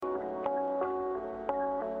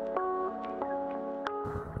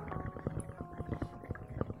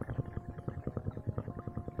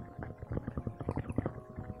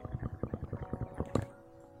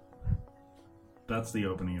That's the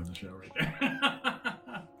opening of the show right there.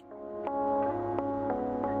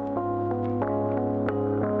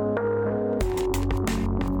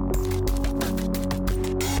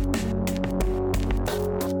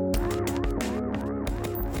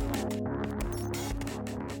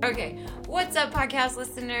 Okay, what's up, podcast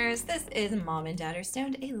listeners? This is Mom and Dad Are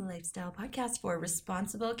Stoned, a lifestyle podcast for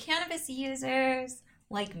responsible cannabis users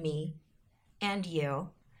like me and you.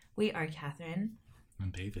 We are Catherine.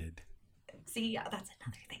 And David. See, that's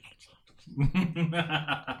another thing I changed.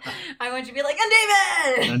 I want you to be like, and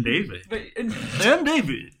David! And David. And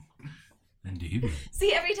David. And David.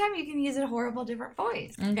 See, every time you can use a horrible different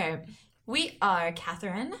voice. Okay, we are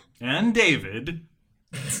Catherine. And David.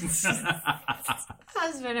 Husband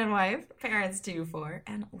and wife, parents to 4,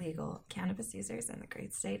 and legal cannabis users in the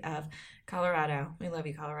great state of Colorado. We love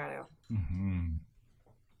you, Colorado. Mm-hmm.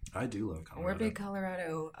 I do love Colorado. We're big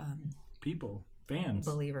Colorado people, fans,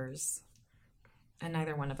 believers, and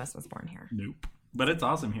neither one of us was born here. Nope. But it's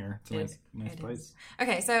awesome here. It's a nice place.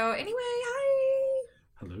 Okay, so anyway, hi.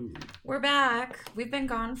 Hello. We're back. We've been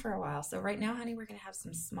gone for a while. So right now, honey, we're going to have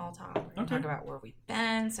some small talk. We're going to talk about where we've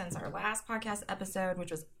been since our last podcast episode,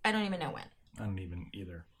 which was, I don't even know when. I don't even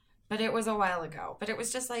either. But it was a while ago. But it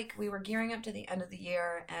was just like we were gearing up to the end of the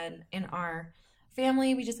year. And in our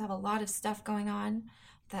family, we just have a lot of stuff going on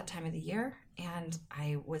that time of the year. And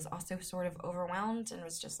I was also sort of overwhelmed and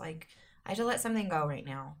was just like, I had to let something go right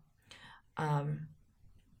now.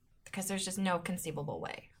 Because there's just no conceivable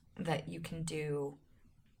way that you can do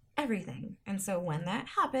everything. And so when that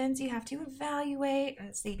happens, you have to evaluate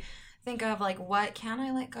and think of like, what can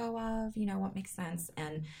I let go of? You know, what makes sense?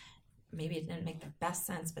 And maybe it didn't make the best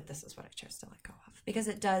sense, but this is what I chose to let go of. Because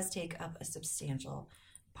it does take up a substantial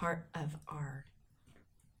part of our,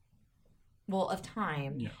 of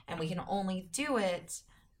time. Yeah. And we can only do it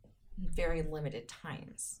very limited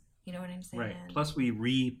times. You know what I'm saying? Right. Plus we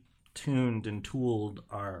retuned and tooled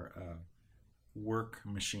our work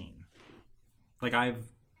machine. Like I've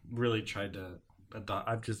really tried to adopt.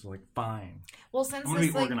 I'm just like, fine. Well, since I want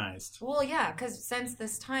to be organized. Well, yeah, because since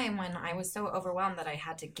this time when I was so overwhelmed that I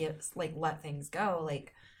had to let things go,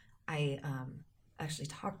 like I actually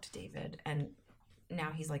talked to David, and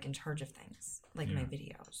now he's like in charge of things, like my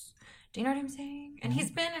videos. Do you know what I'm saying? And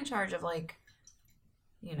he's been in charge of like,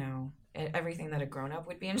 you know, everything that a grown up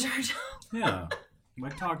would be in charge of. Yeah.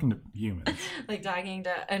 Like talking to humans. Like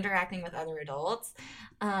interacting with other adults.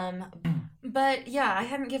 But yeah, I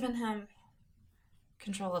hadn't given him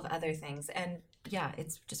control of other things. And yeah,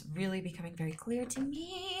 it's just really becoming very clear to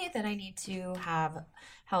me that I need to have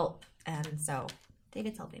help. And so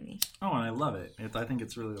David's helping me. Oh, and I love it. I think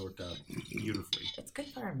it's really worked out beautifully. It's good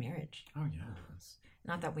for our marriage. Oh, yeah, it is.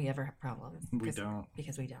 Not that we ever have problems. We don't.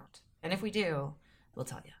 Because we don't. And if we do, we'll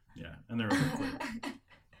tell you. Yeah, and they're clear.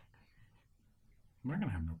 We're going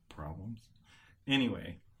to have no problems.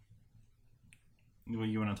 Anyway,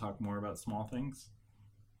 you want to talk more about small things?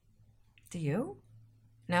 Do you?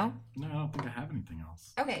 No? No, I don't think I have anything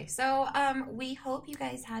else. Okay, so we hope you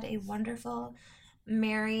guys had a wonderful,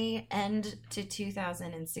 merry end to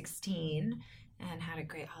 2016 and had a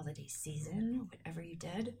great holiday season, whatever you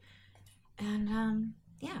did. And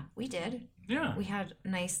yeah, we did. Yeah. We had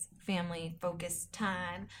nice family focused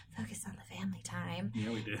time. Focus on the family time.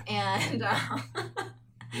 Yeah, we did. And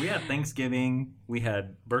we had Thanksgiving. We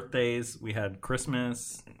had birthdays. We had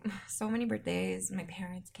Christmas. So many birthdays. My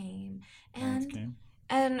parents came.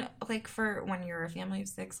 And like for when you're a family of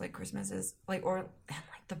 6, like Christmas is like, and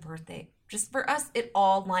like the birthday, just for us, it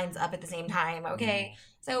all lines up at the same time. Okay.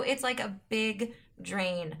 So it's like a big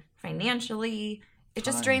drain financially. It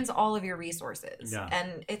just drains all of your resources. Yeah.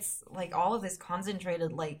 And it's like all of this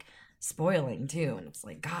concentrated, like spoiling too. And it's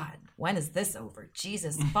like, God, when is this over?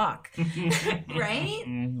 Jesus fuck. Right?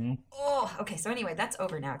 Mm-hmm. Oh, okay. So anyway, that's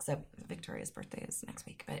over now, except Victoria's birthday is next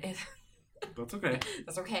week. But that's okay.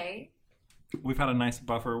 That's okay. We've had a nice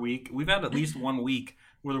buffer week. We've had at least 1 week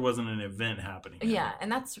where there wasn't an event happening. Yeah, and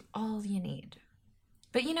that's all you need.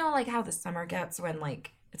 But you know, like how the summer gets when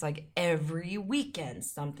like it's like every weekend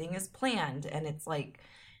something is planned, and it's like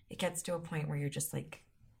it gets to a point where you're just like,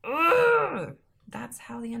 ugh! That's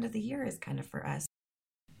how the end of the year is kind of for us.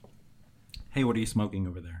 Hey, what are you smoking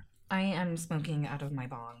over there? I am smoking out of my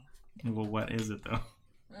bong. Well, what is it though?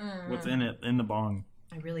 What's in it, in the bong?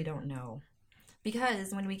 I really don't know.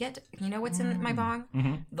 Because when we get to, you know what's in my bong?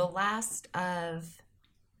 Mm-hmm. The last of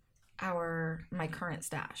my current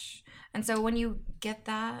stash. And so when you get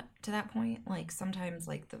to that point, like sometimes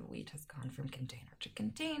like the weed has gone from container to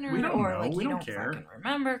container, we don't or know. like we you don't fucking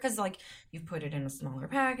remember because like you've put it in a smaller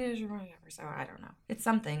package or whatever. So I don't know. It's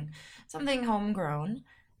something homegrown,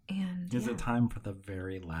 And is it time for the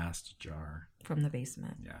very last jar? From the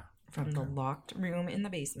basement. Yeah. From the locked room in the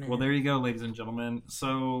basement. Well, there you go, ladies and gentlemen.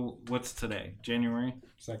 So, what's today? January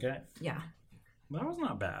 2nd? Yeah. That was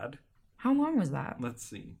not bad. How long was that? Let's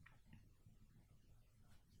see.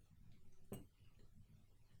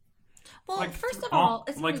 Well, like first of all,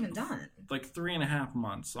 it's not even done. Like 3.5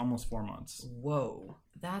 months, almost 4 months. Whoa.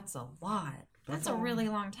 That's a lot. That's a really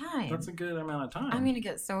long time. That's a good amount of time. I'm going to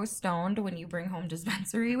get so stoned when you bring home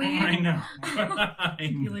dispensary weed. I know.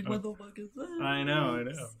 You're like, what the fuck is this? I know.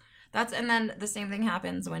 And then the same thing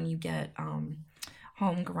happens when you get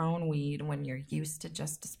homegrown weed when you're used to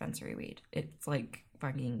just dispensary weed. It's like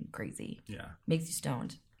fucking crazy. Yeah. Makes you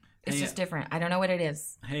stoned. It's just different. I don't know what it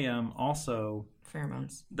is. Hey, also...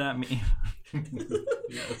 Pheromones. That means...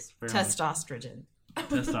 yes, pheromones.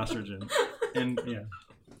 Testosterone. And, yeah.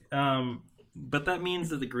 But that means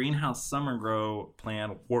that the greenhouse summer grow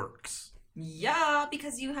plan works. Yeah,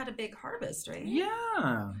 because you had a big harvest, right?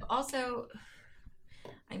 Yeah. Also,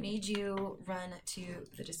 I made you run to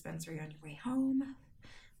the dispensary on your way home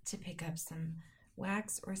to pick up some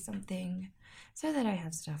wax or something so that I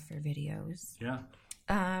have stuff for videos. Yeah.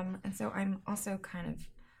 And so I'm also kind of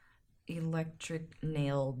electric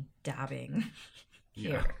nail dabbing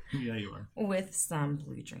here. Yeah, you are. With some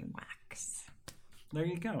Blue Dream wax. There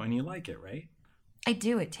you go. And you like it, right? I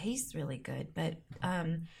do. It tastes really good. But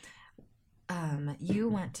you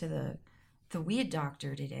went to the weed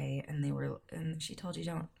doctor today and she told you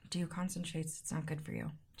don't do concentrates. It's not good for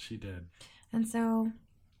you. She did. And so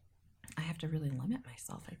I have to really limit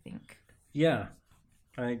myself, I think. Yeah.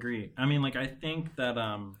 I agree. I mean, like, I think that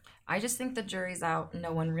I just think the jury's out.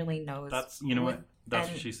 No one really knows. That's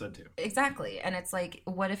what she said too. Exactly. And it's like,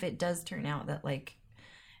 what if it does turn out that like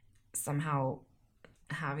somehow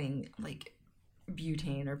having like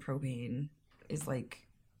butane or propane is like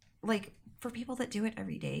for people that do it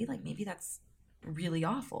every day, like maybe that's really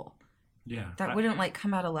awful. Yeah. That wouldn't like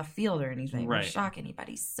come out of left field or anything right. or shock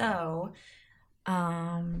anybody. So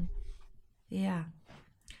yeah.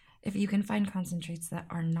 If you can find concentrates that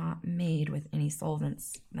are not made with any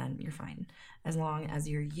solvents, then you're fine. As long as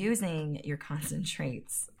you're using your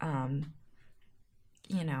concentrates, with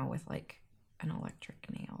like an electric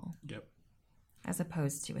nail. Yep. As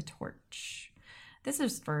opposed to a torch. This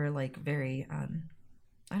is for like very, I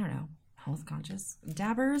don't know, health conscious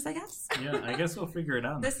dabbers, I guess. Yeah, I guess we'll figure it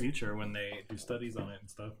out in the future when they do studies on it and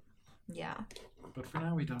stuff. Yeah. But for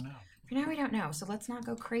now, we don't know. For now, we don't know. So let's not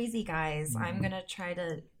go crazy, guys. Mm-hmm. I'm going to try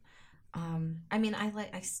to...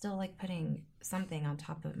 I still like putting something on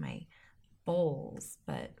top of my bowls,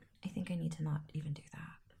 but I think I need to not even do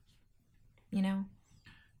that. You know?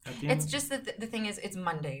 It's just that the thing is, it's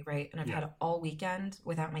Monday, right? And I've had all weekend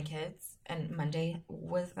without my kids, and Monday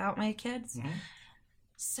without my kids. Mm-hmm.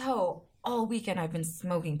 So all weekend I've been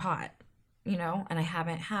smoking pot, and I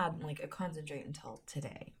haven't had like a concentrate until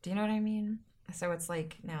today. Do you know what I mean? So it's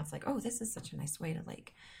like, now it's like, oh, this is such a nice way to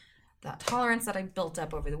like... that tolerance that I built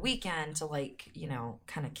up over the weekend to like,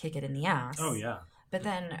 kind of kick it in the ass. Oh, yeah. But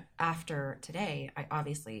then after today, I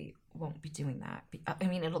obviously won't be doing that. I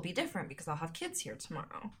mean, it'll be different because I'll have kids here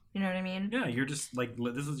tomorrow. You know what I mean? Yeah, you're just like,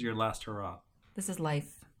 this is your last hurrah. This is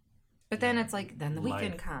life. But then it's like, then the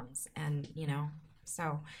weekend comes and,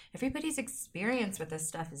 so everybody's experience with this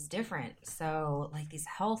stuff is different. So like these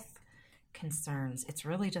health concerns, it's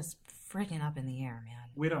really just friggin' up in the air, man.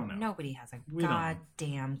 We don't know. Nobody has a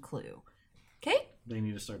goddamn clue. Okay? They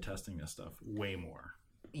need to start testing this stuff way more.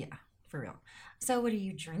 Yeah, for real. So what are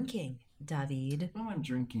you drinking, David? Well, I'm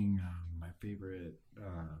drinking my favorite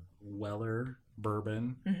Weller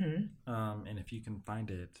bourbon. Mm-hmm. And if you can find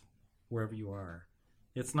it wherever you are.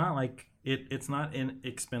 It's not like it's not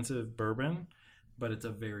inexpensive bourbon, but it's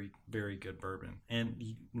a very, very good bourbon.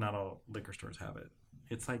 And not all liquor stores have it.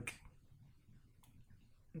 It's like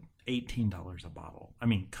 $18 a bottle. I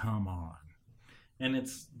mean, come on. And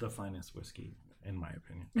it's the finest whiskey, in my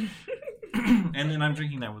opinion. And then I'm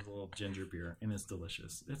drinking that with a little ginger beer, and it's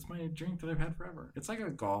delicious. It's my drink that I've had forever. It's like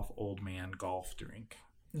a old man golf drink.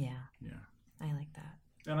 Yeah. Yeah. I like that.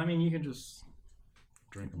 And I mean, you can just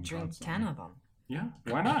drink them. Drink 10 of them. Yeah.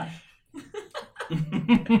 Why not?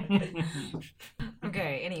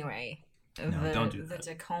 Okay, anyway. No, don't do that.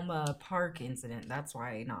 The Tacoma Park incident, that's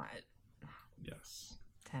why not. Yes.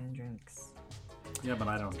 10 drinks. Yeah, but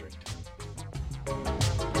I don't drink.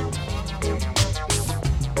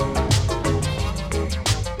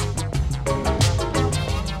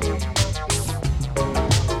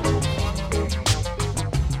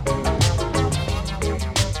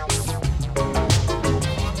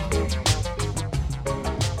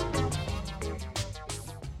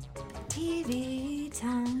 TV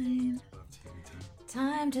time.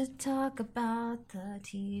 Time to talk about the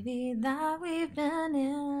TV that we've been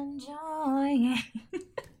enjoying.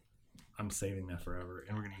 I'm saving that forever,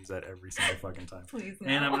 and we're going to use that every single fucking time. Please no.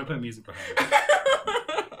 And I'm going to put music behind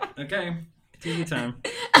it. Okay, TV time.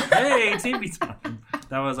 Hey, TV time.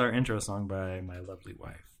 That was our intro song by my lovely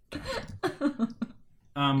wife.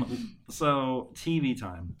 So TV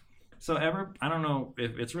time. So I don't know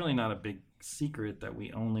if it's really not a big secret that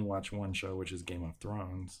we only watch one show, which is Game of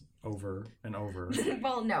Thrones, over and over.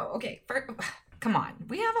 Well, no. Okay. Come on.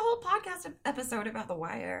 We have a whole podcast episode about The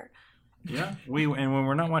Wire. Yeah. And when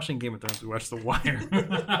we're not watching Game of Thrones, we watch The Wire.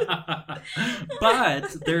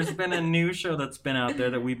 But there's been a new show that's been out there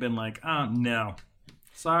that we've been like, oh, no.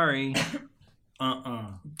 Sorry.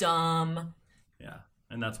 Dumb. Yeah.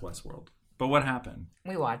 And that's Westworld. But what happened?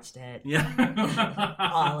 We watched it. Yeah.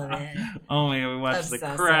 All of it. Oh my God, we watched the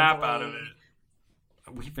crap out of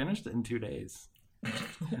it. We finished it in 2 days. Oh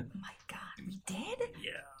my God, we did?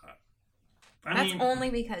 Yeah. That's only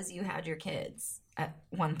because you had your kids at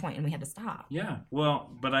one point and we had to stop. Yeah.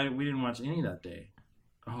 Well, but we didn't watch any that day.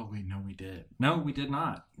 Oh, wait, no, we did. No, we did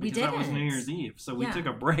not. Because that was New Year's Eve. So we took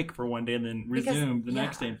a break for one day and then resumed the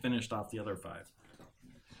next day and finished off the other 5.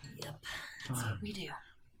 Yep. That's what we do.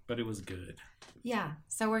 But it was good. Yeah.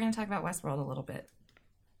 So we're going to talk about Westworld a little bit.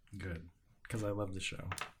 Good. Because I love the show.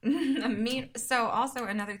 So also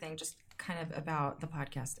another thing, just kind of about the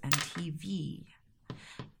podcast and TV.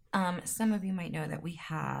 Some of you might know that we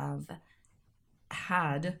have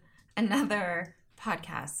had another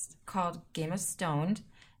podcast called Game of Stoned,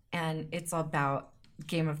 and it's about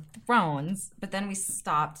Game of Thrones, but then we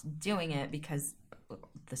stopped doing it because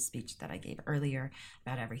the speech that I gave earlier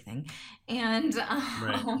about everything. And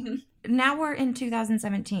now we're in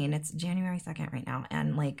 2017. It's January 2nd right now,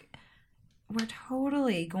 and we're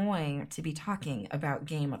totally going to be talking about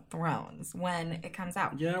Game of Thrones when it comes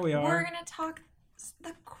out. Yeah, we are. We're going to talk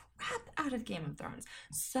the crap out of Game of Thrones.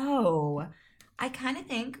 So I kind of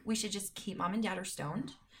think we should just keep Mom and Dad are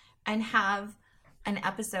stoned and have an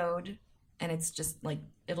episode, and it's just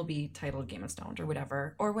it'll be titled Game of Stoned or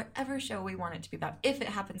whatever show we want it to be about. If it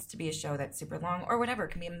happens to be a show that's super long or whatever, it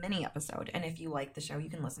can be a mini episode. And if you like the show, you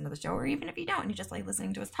can listen to the show, or even if you don't and you just like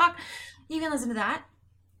listening to us talk, you can listen to that.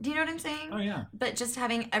 Do you know what I'm saying? Oh, yeah. But just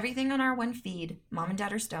having everything on our one feed, Mom and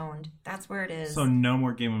Dad are stoned, that's where it is. So no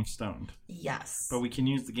more Game of Stoned. Yes. But we can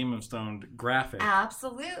use the Game of Stoned graphic.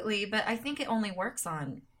 Absolutely. But I think it only works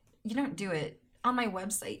you don't do it, on my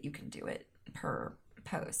website you can do it per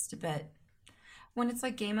post. But when it's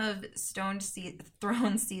like Game of Thrones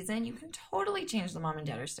season, you can totally change the Mom and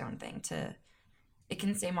Dad are stoned thing to, it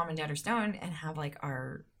can say Mom and Dad are stoned and have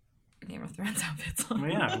our Game of Thrones outfits on. Well,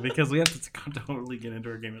 yeah, because we have to totally get into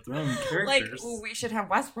our Game of Thrones characters. We should have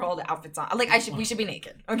Westworld outfits on. We should be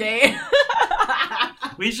naked, okay?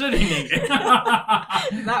 We should be naked.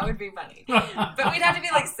 That would be funny. But we'd have to be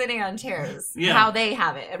sitting on chairs. Yeah. How they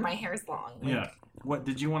have it, and my hair's long. Yeah. What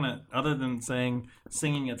did you want to, other than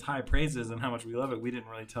singing its high praises and how much we love it, we didn't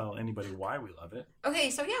really tell anybody why we love it. Okay,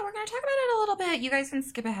 so yeah, we're going to talk about it a little bit. You guys can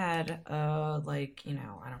skip ahead, I don't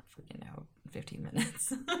freaking know, 15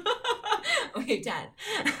 minutes. Okay,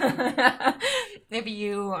 10. Maybe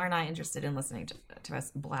you are not interested in listening to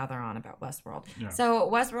us blather on about Westworld. Yeah. So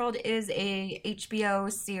Westworld is a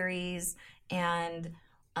HBO series, and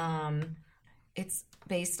it's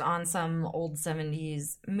based on some old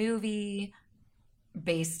 70s movie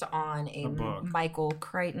based on a Michael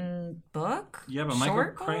Crichton book. Yeah, but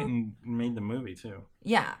Michael Crichton made the movie too.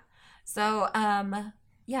 Yeah. So,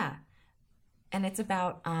 yeah. And it's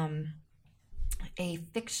about a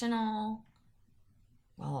fictional,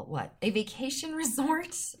 a vacation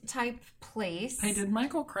resort type place. Hey, did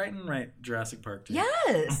Michael Crichton write Jurassic Park too?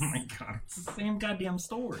 Yes. Oh my God, it's the same goddamn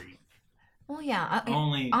story. Well, yeah.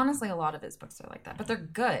 Honestly, a lot of his books are like that, but they're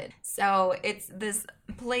good. So it's this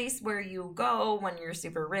place where you go when you're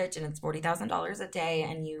super rich, and it's $40,000 a day,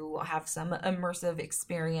 and you have some immersive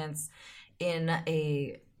experience in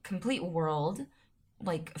a complete world,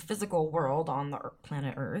 a physical world on the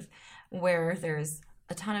planet Earth, where there's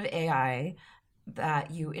a ton of AI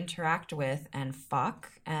that you interact with and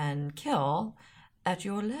fuck and kill at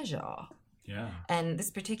your leisure. Yeah. And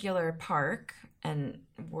this particular park, and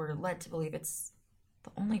we're led to believe it's the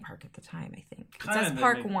only park at the time, I think. It says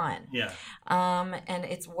Park 1. Yeah. And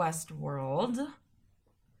it's Westworld.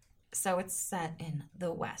 So it's set in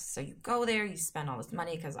the West. So you go there, you spend all this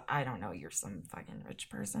money because, I don't know, you're some fucking rich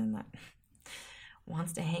person that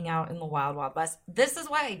wants to hang out in the Wild Wild West. This is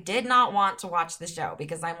why I did not want to watch the show,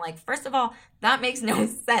 because I'm first of all, that makes no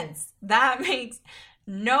sense. That makes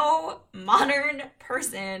no modern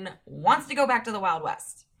person wants to go back to the Wild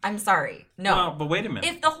West. I'm sorry. No. Well, but wait a minute.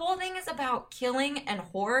 If the whole thing is about killing and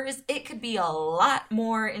horrors, it could be a lot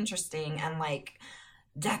more interesting and, like,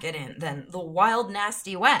 decadent than the wild,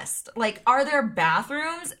 nasty West. Like, are there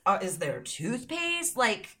bathrooms? Is there toothpaste?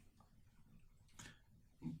 Like...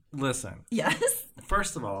 Listen. Yes?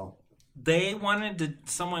 First of all, they wanted to...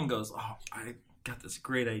 Someone goes, oh, I got this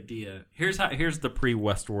great idea. Here's the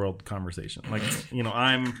pre-Westworld conversation. Like, you know,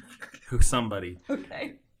 I'm somebody.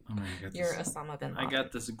 Okay. Oh man, You're Osama bin Laden. I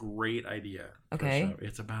got this great idea. Okay.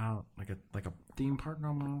 It's about like a theme park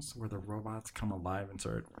almost, where the robots come alive and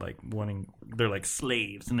start like they're like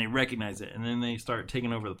slaves and they recognize it, and then they start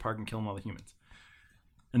taking over the park and killing all the humans.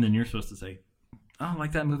 And then you're supposed to say, oh,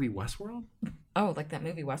 like that movie Westworld? Oh, like that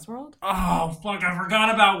movie Westworld? Oh, fuck, I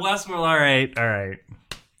forgot about Westworld. All right.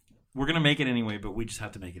 We're going to make it anyway, but we just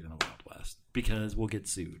have to make it in the Wild West because we'll get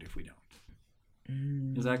sued if we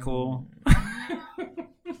don't. Is that cool?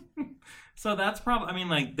 So that's probably, I mean,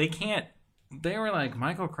 like, they were like,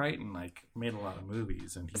 Michael Crichton, like, made a lot of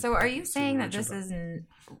movies. And so are you saying that this is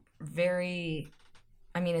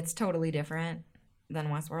it's totally different than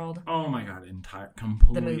Westworld? Oh my God,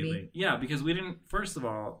 completely. The movie? Yeah, because first of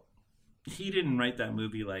all, he didn't write that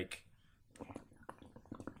movie like,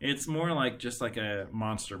 it's more like just like a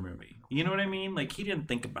monster movie. You know what I mean? Like, he didn't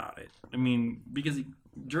think about it. I mean, because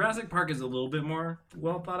Jurassic Park is a little bit more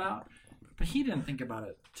well thought out. But he didn't think about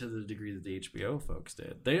it to the degree that the HBO folks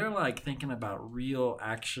did. They're like thinking about real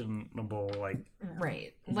actionable, like,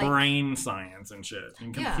 right, brain science and shit,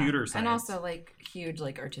 and computer science, and also like huge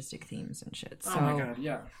like artistic themes and shit. So, oh my God,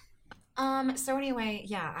 yeah. So anyway,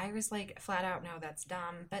 yeah, I was like flat out, no, that's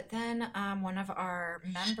dumb. But then one of our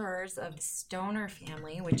members of the Stoner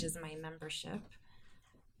family, which is my membership,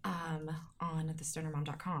 on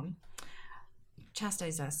thestonermom.com,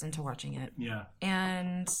 chastised us into watching it. Yeah,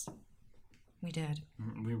 and. We did.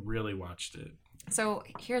 We really watched it. So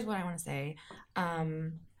here's what I want to say.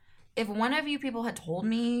 If one of you people had told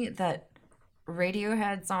me that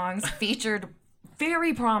Radiohead songs featured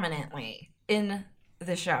very prominently in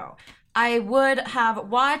the show, I would have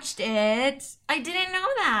watched it. I didn't know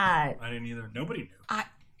that. I didn't either. Nobody knew.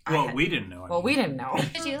 We didn't know. We didn't know.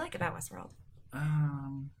 What did you like about Westworld?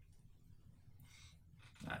 Are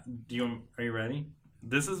you ready?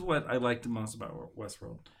 This is what I liked the most about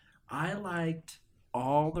Westworld. I liked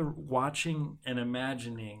watching and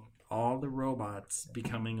imagining all the robots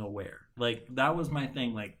becoming aware. Like, that was my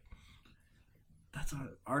thing. Like, that's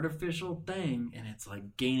an artificial thing, and it's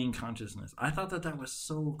like gaining consciousness. I thought that was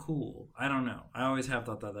so cool. I don't know. I always have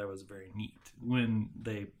thought that was very neat when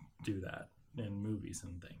they do that in movies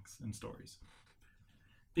and things and stories.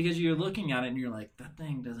 Because you're looking at it and you're like, that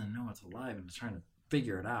thing doesn't know it's alive and it's trying to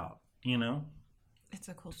figure it out, you know? It's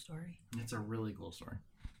a cool story. It's a really cool story.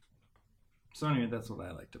 So anyway, that's what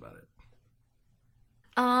I liked about it.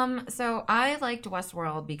 So I liked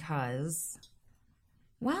Westworld because,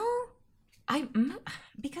 well, I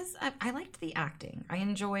liked the acting. I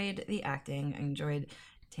enjoyed the acting. I enjoyed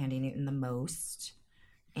Tandy Newton the most,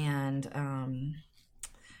 and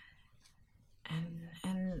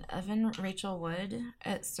Evan Rachel Wood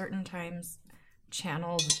at certain times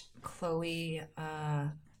channeled Chloe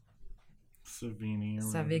Savigny,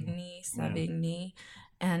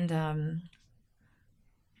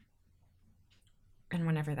 and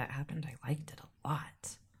whatever that happened, I liked it a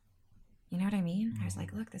lot. You know what I mean? I was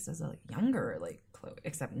like, look, this is a younger, like, Chloe,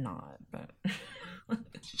 except not, but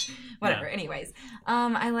whatever. Yeah. Anyways,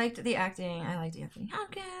 I liked the acting. I liked Anthony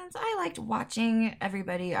Hopkins. I liked watching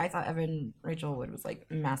everybody. I thought Evan Rachel Wood was, like,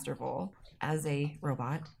 masterful as a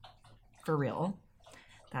robot. For real.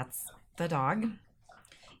 That's the dog.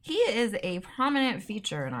 He is a prominent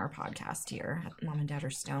feature in our podcast here at Mom and Dad Are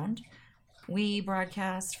Stoned. We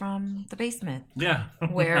broadcast from the basement. Yeah.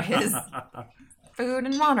 Where his food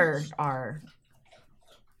and water are.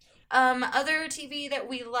 Other TV that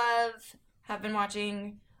we love, have been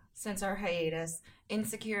watching since our hiatus.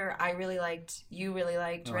 Insecure, I really liked. You really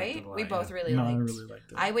liked, right? We both really liked. I really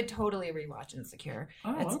liked it. I would totally rewatch Insecure.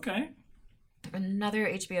 Oh, okay. Another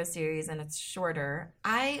HBO series, and it's shorter.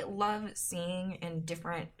 I love seeing in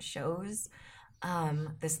different shows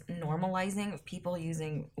this normalizing of people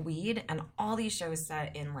using weed, and all these shows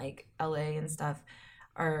set in like LA and stuff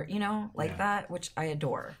are, you know, like that, which I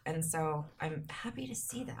adore. And so I'm happy to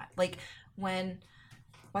see that. Like when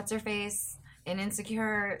what's her face in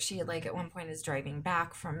Insecure, she like at one point is driving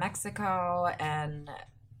back from Mexico and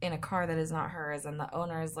in a car that is not hers, and the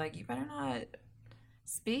owner is like, you better not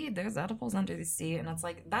speed, there's edibles under the seat. And it's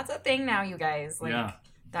like, that's a thing now, you guys. Like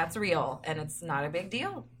that's real, and it's not a big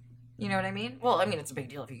deal. You know what I mean? Well, I mean, it's a big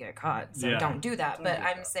deal if you get caught, so don't do that. But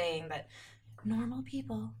I'm saying that normal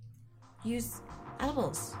people use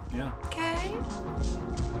edibles. Yeah. Okay?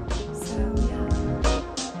 So, yeah.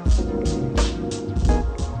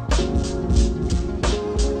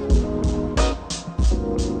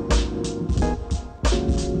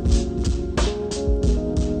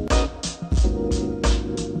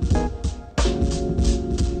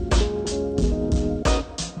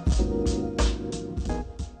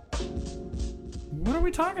 What are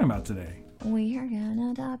we talking about today? We are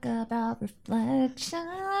gonna talk about reflection,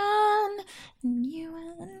 you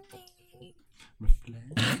and me.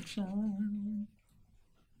 Reflection.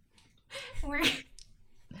 We're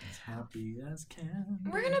as happy as can.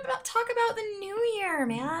 We're gonna talk about the new year,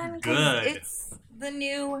 man. Good. It's the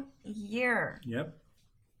new year. Yep.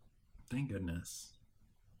 Thank goodness.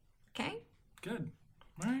 Okay. Good.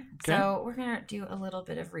 All right. Okay. So we're gonna do a little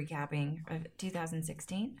bit of recapping of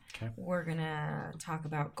 2016. Okay. We're gonna talk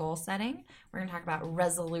about goal setting. We're gonna talk about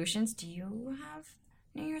resolutions. Do you have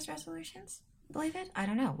New Year's resolutions? Believe it? I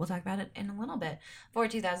don't know. We'll talk about it in a little bit. For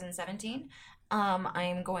 2017,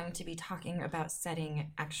 I'm going to be talking about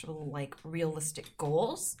setting actual, like, realistic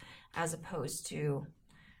goals as opposed to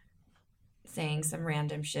saying some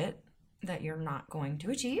random shit that you're not going to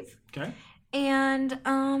achieve. Okay. And,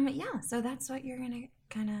 yeah, so that's what you're going to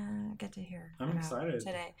kind of get to hear I'm excited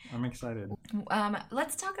today. I'm excited.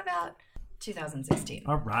 Let's talk about 2016.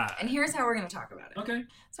 All right. And here's how we're going to talk about it. Okay.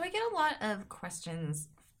 So I get a lot of questions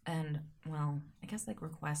and, well, I guess like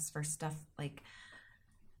requests for stuff like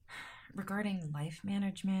regarding life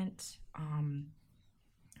management,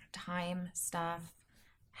 time stuff,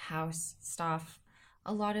 house stuff,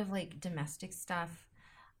 a lot of like domestic stuff,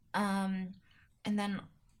 and then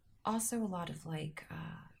also a lot of like,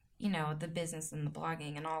 the business and the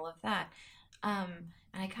blogging and all of that. And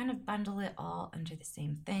I kind of bundle it all under the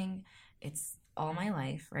same thing. It's all my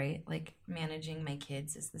life, right? Like managing my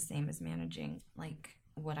kids is the same as managing like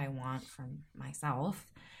what I want from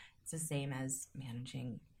myself. It's the same as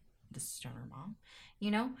managing the stoner mom,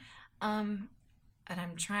 and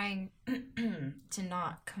I'm trying to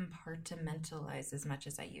not compartmentalize as much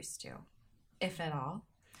as I used to, if at all.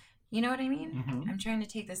 You know what I mean? Mm-hmm. I'm trying to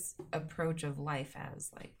take this approach of life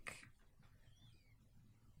as like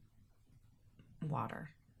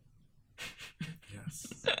water. Yes.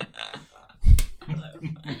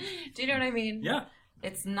 Do you know what I mean? Yeah.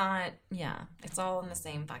 It's not, it's all in the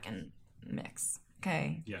same fucking mix.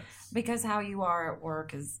 Okay? Yes. Because how you are at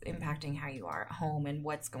work is impacting how you are at home, and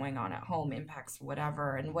what's going on at home impacts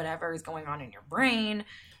whatever, and whatever is going on in your brain.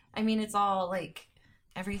 I mean, it's all like,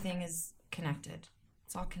 everything is connected.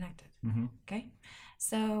 It's all connected. Mm-hmm. Okay?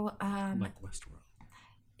 So, like Westworld.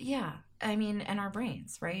 Yeah. I mean, and our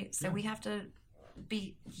brains, right? So we have to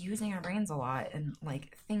be using our brains a lot and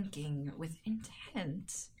like thinking with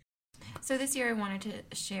intent. So this year I wanted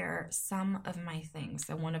to share some of my things.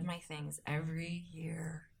 So one of my things every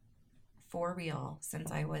year, for real,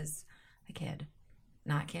 since I was a kid,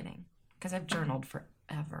 not kidding, because I've journaled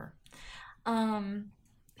forever,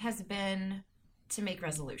 has been to make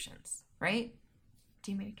resolutions, right?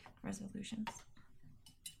 Do you make resolutions?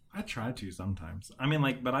 I try to sometimes. I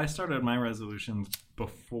mean, but I started my resolutions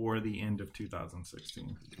before the end of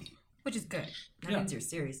 2016. Which is good. That means you're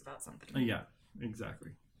serious about something. Yeah, exactly.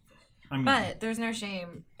 But there's no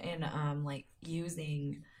shame in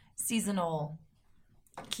using seasonal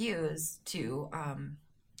cues to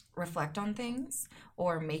reflect on things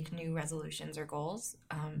or make new resolutions or goals.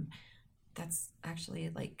 That's actually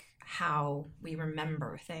like how we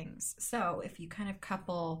remember things. So if you kind of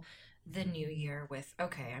couple the new year with,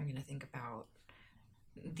 okay, I'm going to think about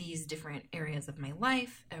these different areas of my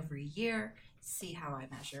life every year, see how I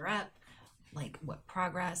measure up, like what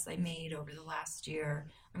progress I made over the last year.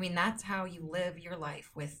 I mean, that's how you live your life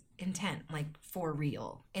with intent, like for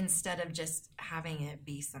real, instead of just having it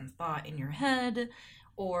be some thought in your head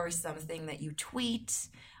or something that you tweet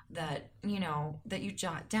that you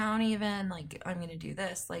jot down even, like, I'm going to do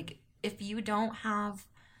this. Like, if you don't have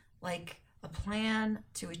like a plan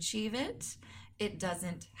to achieve it, it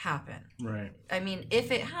doesn't happen. Right. I mean,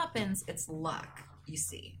 if it happens, it's luck, you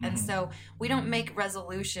see. Mm-hmm. And so we don't make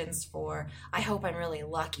resolutions for, I hope I'm really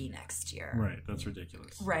lucky next year. Right. That's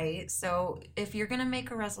ridiculous. Right. So if you're going to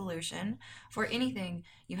make a resolution for anything,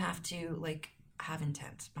 you have to like have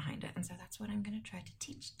intent behind it. And so that's what I'm going to try to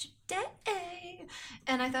teach today.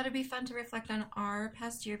 And I thought it'd be fun to reflect on our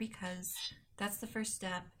past year because that's the first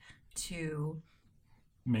step to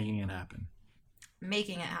making it happen.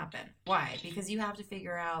 Making it happen. Why? Because you have to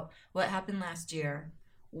figure out what happened last year,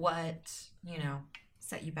 what,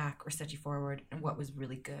 set you back or set you forward, and what was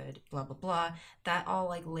really good, blah, blah, blah. That all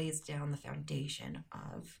like lays down the foundation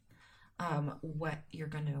of what you're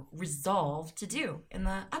going to resolve to do in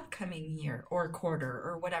the upcoming year or quarter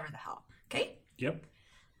or whatever the hell. Okay? Yep.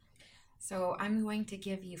 So I'm going to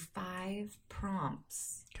give you 5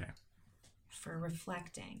 prompts. Okay. For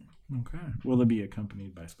reflecting. Okay. Will they be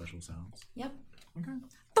accompanied by special sounds? Yep. Okay.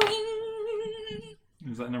 Boing!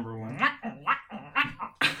 Is that number 1?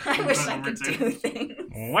 I wish I could do things.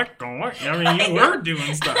 I mean, you were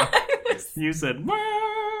doing stuff. You said,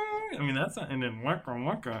 I mean, that's not, and then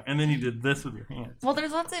waka, and then you did this with your hands. Well,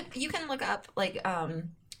 there's lots of, you can look up, like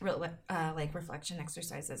reflection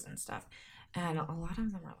exercises and stuff. And a lot of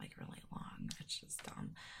them are, like, really long, which is dumb,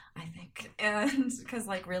 I think. And because,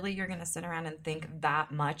 like, really, you're going to sit around and think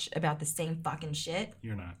that much about the same fucking shit?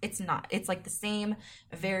 You're not. It's not. It's, like, the same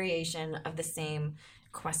variation of the same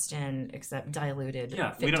question, except diluted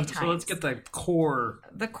 50 times. So let's get the core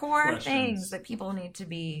things that people need to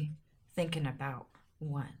be thinking about.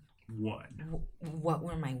 One. What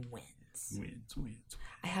were my wins? Wins.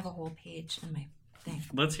 I have a whole page in my thing.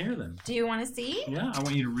 Let's hear them. Do you want to see? Yeah, I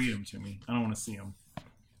want you to read them to me. I don't want to see them.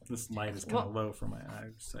 This light is kind of low for my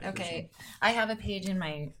eyes. Okay. I have a page in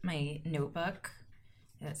my notebook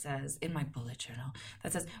that says, in my bullet journal,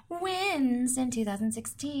 that says, wins in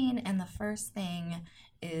 2016. And the first thing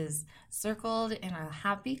is circled in a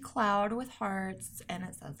happy cloud with hearts, and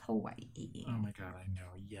it says Hawaii. Oh my God, I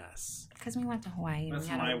know. Yes. Because we went to Hawaii and we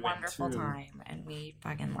had a wonderful time, and we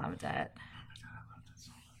fucking loved it.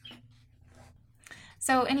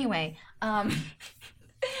 So anyway, on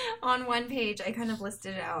one page, I kind of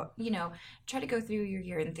listed out, try to go through your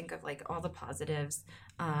year and think of, like, all the positives,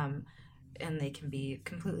 and they can be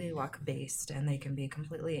completely luck-based, and they can be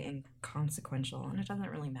completely inconsequential, and it doesn't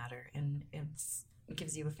really matter, and it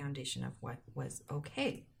gives you a foundation of what was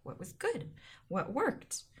okay, what was good, what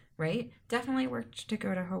worked, right? Definitely worked to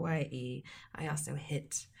go to Hawaii. I also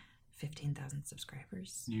hit 15,000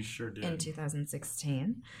 subscribers. You sure did. In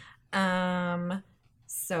 2016.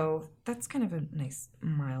 So that's kind of a nice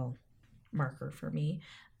mile marker for me.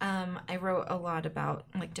 I wrote a lot about,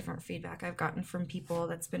 like, different feedback I've gotten from people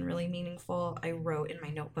that's been really meaningful. I wrote in my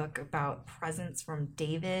notebook about presents from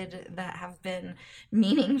David that have been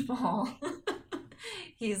meaningful.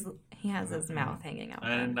 He has his mouth hanging out.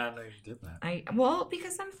 I did not know you did that. Well,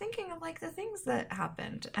 because I'm thinking of, like, the things that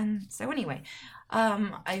happened. And so anyway,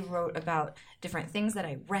 I wrote about different things that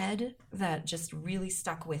I read that just really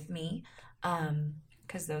stuck with me.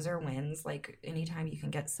 Because those are wins. Like, anytime you can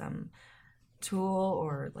get some tool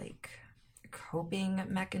or, like, coping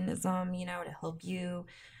mechanism, to help you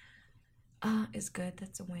is good.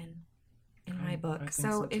 That's a win in my book.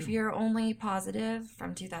 So if your only positive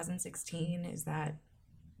from 2016 is that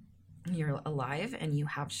you're alive and you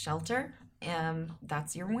have shelter,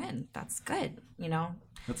 that's your win. That's good,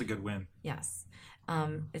 That's a good win. Yes.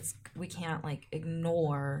 We can't, like,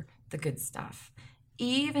 ignore the good stuff,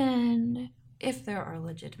 even if there are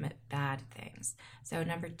legitimate bad things. So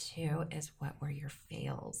number 2 is, what were your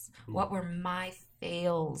fails? Ooh. What were my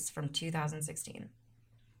fails from 2016?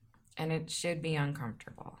 And it should be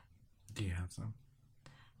uncomfortable. Do you have some?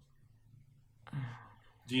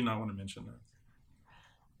 Do you not want to mention that?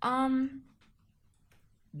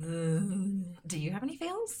 Do you have any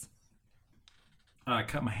fails? I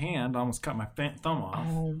cut my hand, almost cut my thumb off.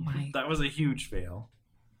 Oh my. That was a huge fail.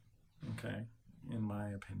 Okay, in my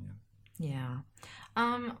opinion. Yeah.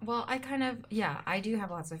 Well, I do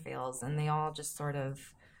have lots of fails, and they all just sort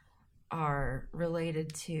of are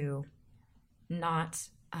related to not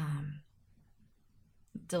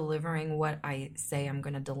delivering what I say I'm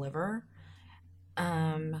going to deliver,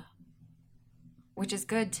 which is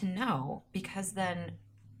good to know, because then,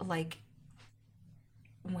 like,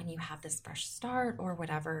 when you have this fresh start or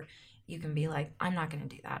whatever, you can be like, I'm not going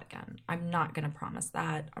to do that again. I'm not going to promise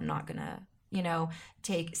that. I'm not going to,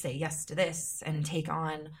 say yes to this and take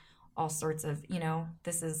on all sorts of,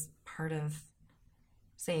 this is part of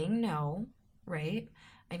saying no, right?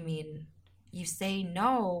 I mean, you say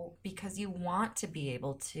no because you want to be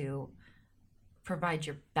able to provide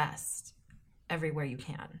your best everywhere you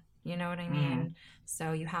can. You know what I mean? Mm.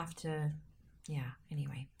 So you have to,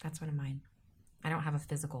 anyway, that's one of mine. I don't have a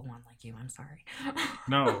physical one like you. I'm sorry.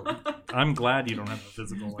 No, I'm glad you don't have a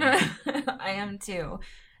physical one. I am too.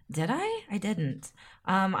 Did I? I didn't.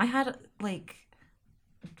 I had, like,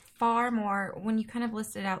 far more, when you kind of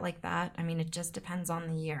list it out like that, I mean, it just depends on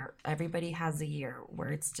the year. Everybody has a year where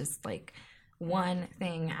it's just, like, one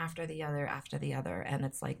thing after the other, and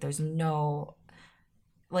it's like there's no,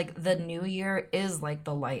 like, the new year is like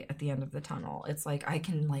the light at the end of the tunnel. It's like I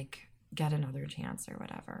can, like, get another chance or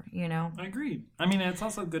whatever, I agree. I mean, it's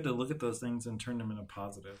also good to look at those things and turn them into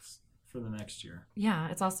positives for the next year. Yeah,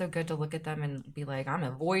 it's also good to look at them and be like, I'm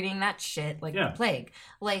avoiding that shit like the plague.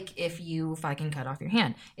 Like if you fucking cut off your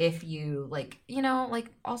hand, if you like, you know,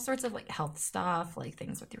 like all sorts of like health stuff, like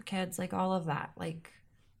things with your kids, like all of that. Like,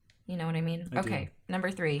 you know what I mean? Okay,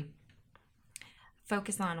 number 3.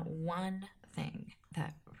 Focus on one thing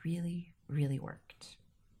that really, really worked.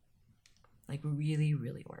 Like really,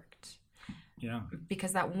 really worked. Yeah.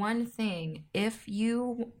 Because that one thing, if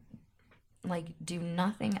you like do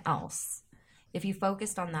nothing else, if you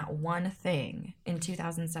focused on that one thing in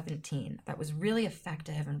 2017 that was really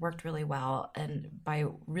effective and worked really well, and by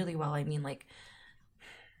really well I mean like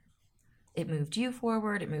it moved you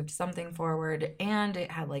forward, it moved something forward, and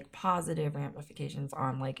it had like positive ramifications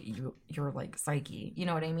on like your like psyche, you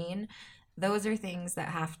know what I mean? Those are things that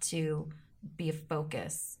have to be a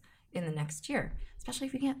focus in the next year, especially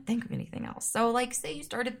if you can't think of anything else. So like say you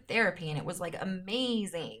started therapy and it was like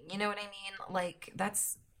amazing, you know what I mean? Like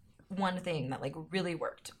that's one thing that like really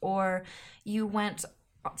worked. Or you went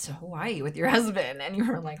to Hawaii with your husband and you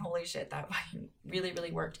were like, holy shit, that really,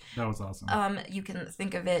 really worked. That was awesome. You can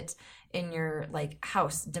think of it in your like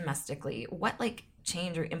house domestically. What like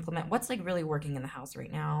change or implement, what's like really working in the house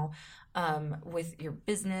right now? With your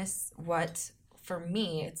business, what for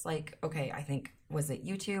me, it's like, okay, I think, was it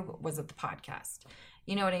YouTube? Was it the podcast?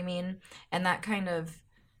 You know what I mean? And that kind of,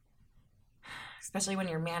 especially when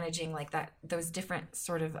you're managing like that, those different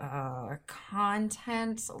sort of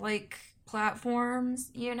content like platforms,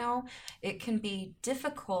 you know, it can be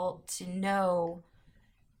difficult to know.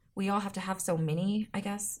 We all have to have so many, I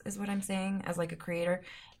guess, is what I'm saying as like a creator.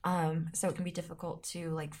 So it can be difficult to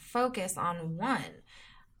like focus on one.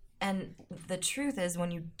 And the truth is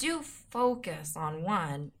when you do focus on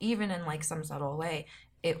one, even in like some subtle way,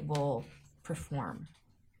 it will perform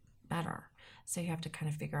better. So you have to kind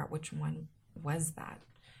of figure out which one was that.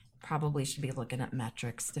 Probably should be looking at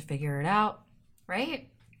metrics to figure it out, right?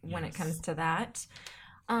 Yes. When it comes to that.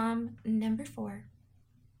 Number 4.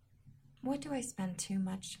 What do I spend too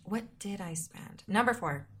much? What did I spend? Number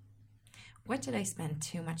 4. What did I spend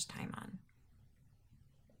too much time on?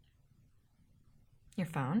 Your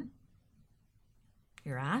phone?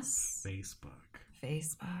 Your ass? Facebook.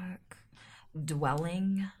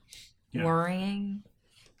 Dwelling? Yeah. Worrying?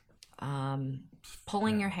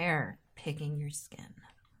 Pulling your hair? Picking your skin?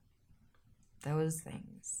 Those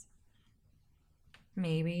things.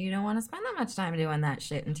 Maybe you don't want to spend that much time doing that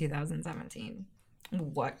shit in 2017.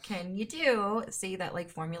 What can you do? See, that like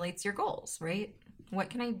formulates your goals, right? What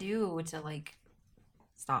can I do to like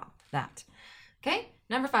stop that? Okay,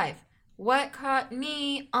 number 5. What caught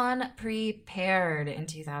me unprepared in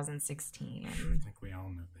 2016? I think we all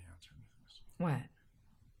know the answer to this. What?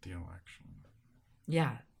 The election.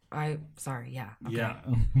 Yeah. Sorry, yeah. Okay. Yeah.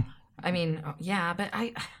 I mean, yeah, but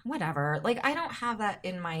whatever. Like, I don't have that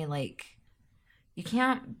in my, like, you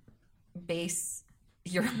can't base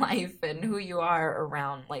your life and who you are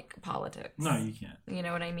around, like, politics. No, you can't. You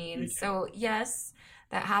know what I mean? So, yes,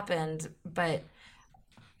 that happened, but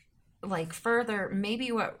like further,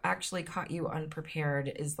 maybe what actually caught you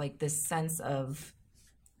unprepared is like this sense of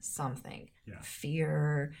something,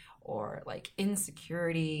 fear or like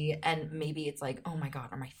insecurity. And maybe it's like, oh my God,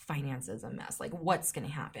 are my finances a mess? Like what's going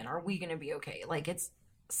to happen? Are we going to be okay? Like it's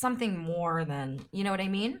something more than, you know what I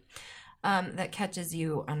mean? That catches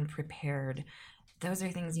you unprepared. Those are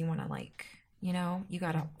things you want to like, you know, you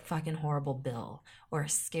got a fucking horrible bill or a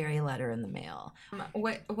scary letter in the mail.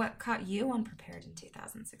 What caught you unprepared in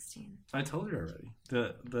 2016? I told you already.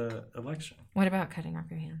 The election. What about cutting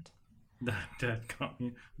off your hand? That caught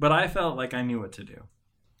me. But I felt like I knew what to do.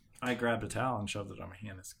 I grabbed a towel and shoved it on my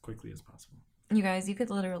hand as quickly as possible. You guys, you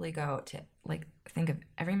could literally go to like think of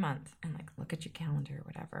every month and like look at your calendar or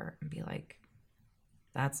whatever and be like,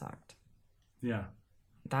 that sucked. Yeah.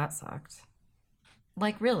 That sucked.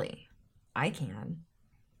 Like really. I can.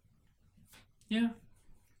 Yeah,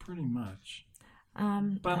 pretty much.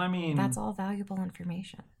 But I mean... That's all valuable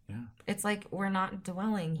information. Yeah. It's like we're not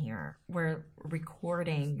dwelling here. We're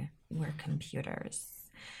recording. We're computers.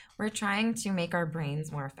 We're trying to make our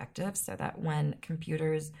brains more effective so that when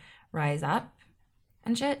computers rise up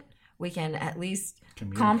and shit, we can at least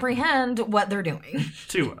comprehend what they're doing.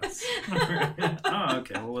 To us. Oh,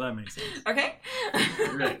 okay. Well, that makes sense. Okay?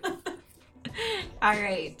 Great. All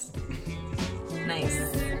right. Nice.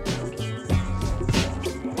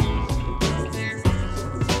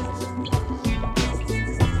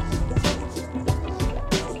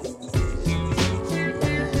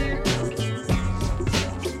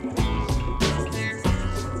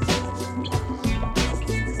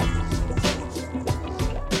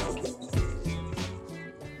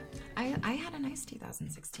 I had a nice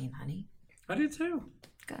 2016, honey. I did too.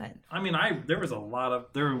 good. I mean, there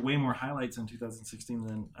were way more highlights in 2016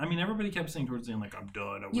 than, I mean, everybody kept saying towards the end, like, I'm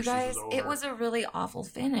done. I wish this was over. It was a really awful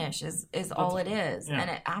finish is all it is. Yeah. And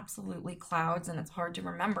it absolutely clouds, and it's hard to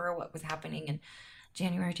remember what was happening in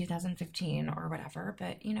January 2015 or whatever.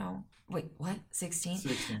 But, you know, wait, what? 16?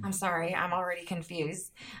 I'm sorry. I'm already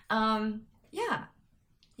confused. Yeah.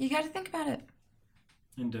 You got to think about it.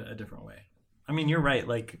 In a different way. I mean, you're right.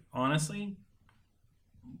 Like, honestly,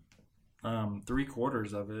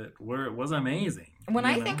 3/4 of it was amazing. When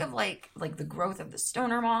I think of like the growth of the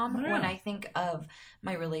stoner mom, when I think of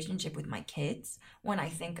my relationship with my kids, when I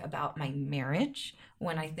think about my marriage,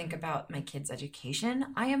 when I think about my kids'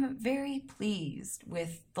 education, I am very pleased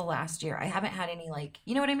with the last year. I haven't had any, like,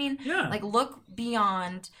 you know what I mean? Yeah. Like, look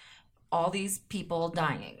beyond all these people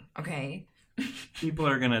dying, okay? People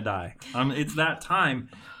are gonna die. It's that time.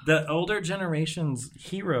 The older generation's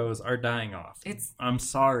heroes are dying off. I'm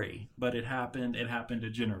sorry, but it happened. It happened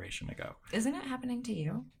a generation ago. Isn't it happening to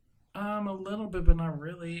you? A little bit, but not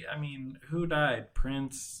really. I mean, who died?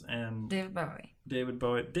 Prince and David Bowie. David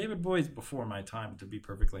Bowie's before my time, to be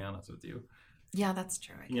perfectly honest with you. Yeah, that's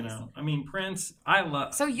true. I guess. You know, I mean, Prince, I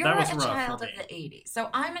love. So you're a child of the 80s.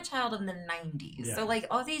 So I'm a child of the 90s. Yeah. So, like,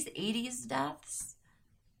 all these 80s deaths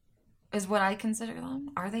is what I consider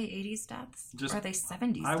them. Are they 80s deaths? Or are they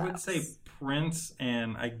 70s deaths? I would say Prince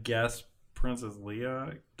and I guess Princess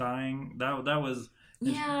Leia dying. That was...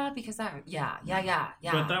 Yeah, because that... Yeah.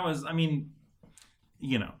 But that was... I mean,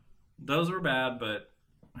 you know, those were bad, but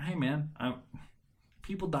hey, man,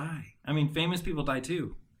 people die. I mean, famous people die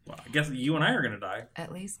too. Well, I guess you and I are going to die.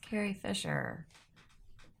 At least Carrie Fisher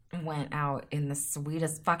went out in the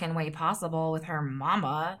sweetest fucking way possible with her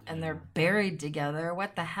mama, and they're buried together.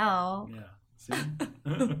 What the hell? Yeah. See?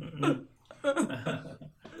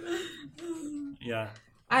 Yeah.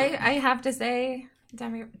 I have to say,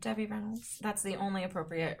 Debbie Reynolds, that's the only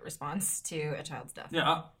appropriate response to a child's death.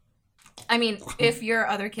 Yeah. I mean, if your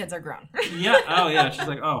other kids are grown. Yeah. Oh, yeah. She's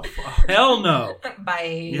like, oh, hell no.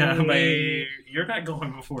 Bye. Yeah, bye. You're not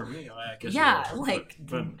going before me. I guess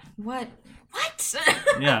but what? What?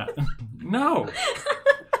 Yeah. No.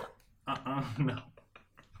 No.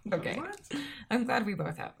 Okay. What? I'm glad we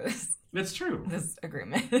both have this. It's true. This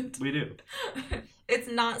agreement. We do. It's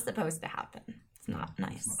not supposed to happen. It's not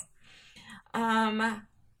nice. It's not.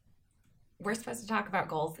 We're supposed to talk about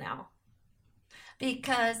goals now.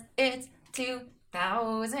 Because it's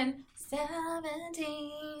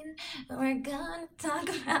 2017. We're gonna talk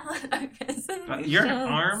about our resolutions. Your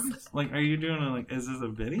arms? Like, are you doing is this a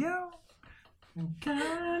video?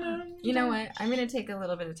 You know what? I'm going to take a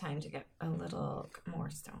little bit of time to get a little more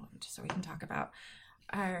stoned so we can talk about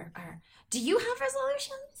our... Do you have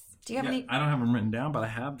resolutions? Do you have any? I don't have them written down, but I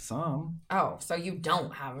have some. Oh, so you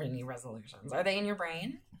don't have any resolutions. Are they in your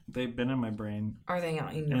brain? They've been in my brain. Are they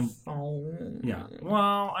in your phone? Yeah.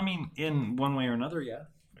 Well, I mean, in one way or another, yeah.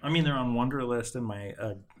 I mean, they're on Wunderlist and my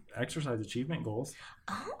exercise achievement goals.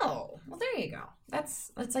 Oh, well, there you go.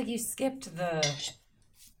 It's like you skipped the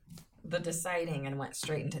deciding and went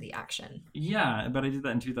straight into the action. Yeah, but I did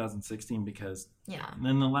that in 2016 because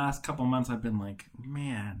in the last couple months I've been like,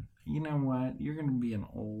 man, you know what? You're going to be an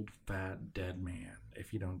old, fat, dead man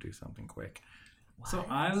if you don't do something quick. What? So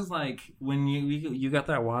I was like, when you got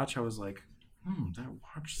that watch, I was like, that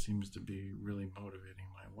watch seems to be really motivating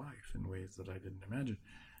my wife in ways that I didn't imagine.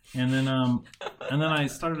 And then I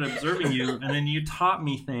started observing you, and then you taught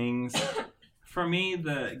me things. For me,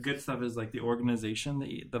 the good stuff is like the organization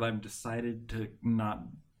that I've decided to not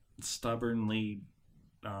stubbornly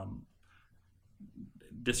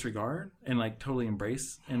disregard and like totally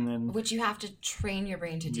embrace, and then which you have to train your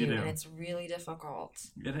brain to do, and it's really difficult.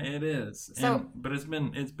 It is. So, but it's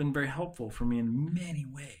been very helpful for me in many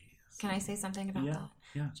ways. Can I say something about that?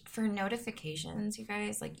 Yeah. For notifications, you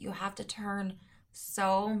guys, like you have to turn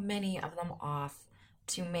so many of them off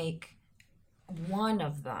to make one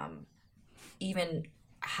of them even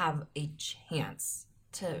have a chance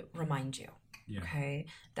to remind you. Yeah. Okay?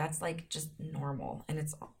 That's like just normal, and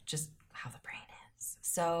it's just how the brain is.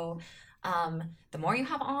 So the more you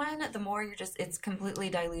have on, the more it's completely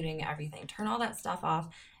diluting everything. Turn all that stuff off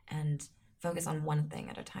and focus on one thing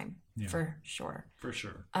at a time. Yeah. For sure.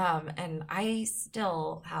 And I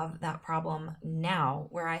still have that problem now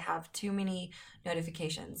where I have too many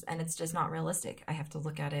notifications, and it's just not realistic. I have to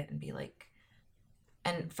look at it and be like,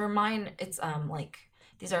 and for mine, it's like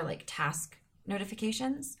these are like task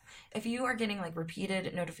notifications. If you are getting like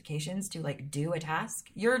repeated notifications to like do a task,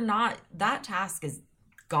 that task is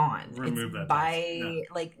gone. Remove that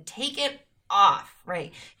like take it off, right?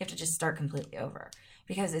 You have to just start completely over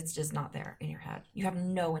because it's just not there in your head. You have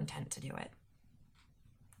no intent to do it,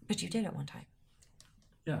 but you did it one time.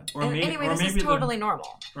 Yeah. Anyway, this is totally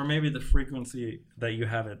normal. Or maybe the frequency that you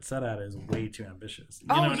have it set at is way too ambitious.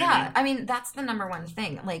 You know what yeah. I mean, that's the number one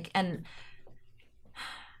thing. Like, and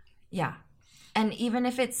yeah. And even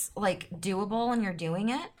if it's like doable and you're doing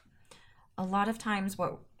it, a lot of times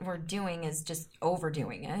what we're doing is just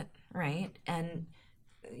overdoing it, right? And,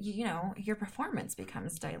 you know, your performance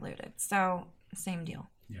becomes diluted. So, same deal.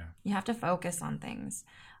 Yeah. You have to focus on things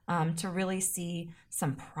to really see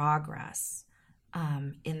some progress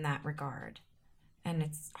in that regard. And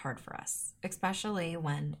it's hard for us, especially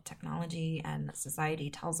when technology and society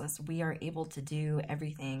tells us we are able to do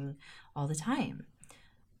everything all the time.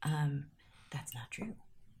 That's not true.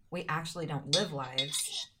 We actually don't live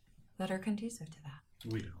lives that are conducive to that.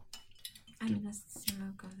 We don't. Do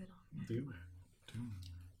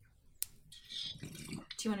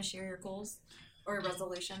you want to share your goals or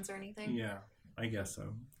resolutions or anything? Yeah, I guess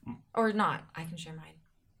so. Or not. I can share mine.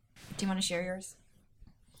 Do you want to share yours?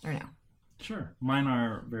 Or no? Sure. Mine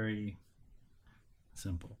are very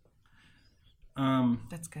simple.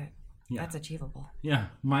 That's good. Yeah. That's achievable. Yeah.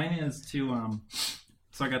 Mine is to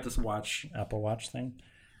so I got this Apple Watch thing.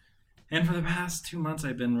 And for the past 2 months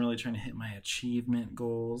I've been really trying to hit my achievement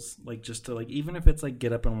goals, like just to like even if it's like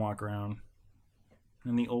get up and walk around.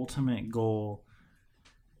 And the ultimate goal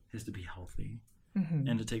is to be healthy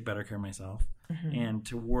and to take better care of myself and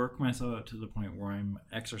to work myself up to the point where I'm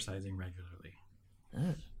exercising regularly.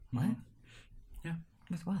 What? Mm-hmm. Yeah.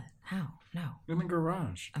 With what? How? No. In the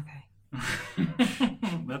garage. Okay.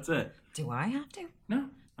 That's it. Do I have to? No.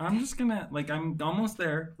 I'm just gonna I'm almost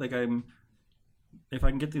there. If I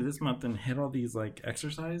can get through this month and hit all these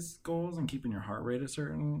exercise goals and keeping your heart rate a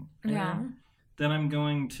certain area, then I'm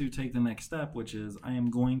going to take the next step, which is I am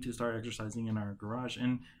going to start exercising in our garage.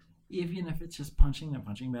 And even if it's just punching the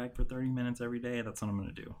punching bag for 30 minutes every day, that's what I'm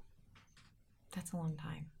going to do. That's a long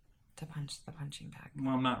time to punch the punching bag.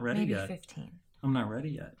 Well, I'm not ready yet. Maybe 15. I'm not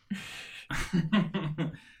ready yet.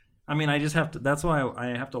 I mean, I just have to, that's why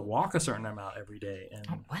I have to walk a certain amount every day and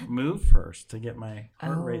move first to get my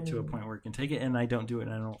heart rate to a point where it can take it. And I don't do it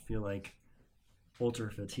and I don't feel ultra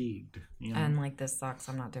fatigued. You know? And this sucks.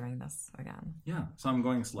 I'm not doing this again. Yeah. So I'm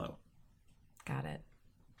going slow. Got it.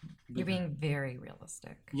 You're being very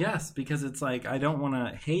realistic. Yes, because it's I don't want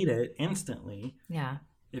to hate it instantly. Yeah.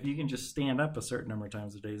 If you can just stand up a certain number of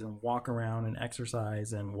times a day and walk around and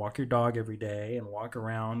exercise and walk your dog every day and walk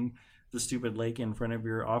around the stupid lake in front of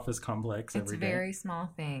your office complex every day. It's very small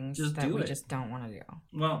things that we just don't want to do.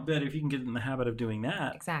 Well, but if you can get in the habit of doing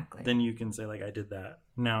that, exactly, then you can say I did that.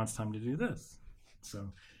 Now it's time to do this. So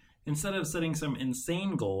instead of setting some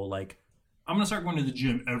insane goal I'm going to start going to the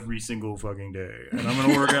gym every single fucking day and I'm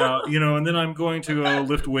going to work out, and then I'm going to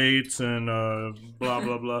lift weights and blah,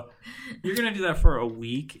 blah, blah. You're going to do that for a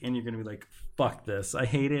week and you're going to be fuck this. I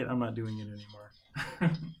hate it. I'm not doing it anymore.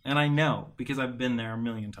 And I know because I've been there a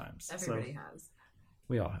million times. Everybody has.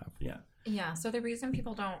 We all have, yeah. Yeah, so the reason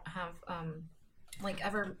people don't have,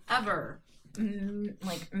 ever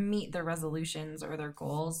meet their resolutions or their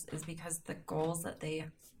goals is because the goals that they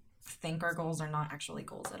think are goals are not actually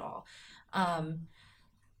goals at all.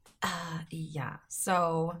 Yeah,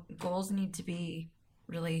 so goals need to be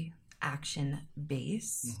really action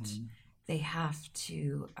based. Mm-hmm. They have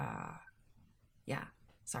to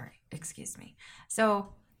excuse me.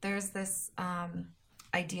 So there's this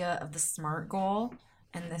idea of the SMART goal,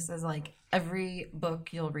 and this is every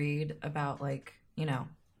book you'll read about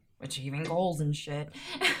achieving goals and shit.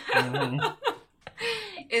 Mm-hmm.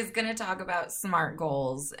 Is going to talk about SMART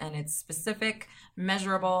goals, and it's specific,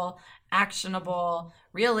 measurable, actionable,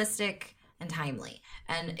 realistic, and timely.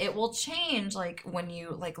 And it will change when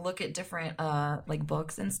you look at different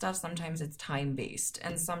books and stuff. Sometimes it's time-based,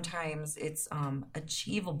 and sometimes it's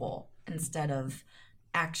achievable instead of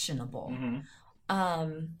actionable. Mm-hmm.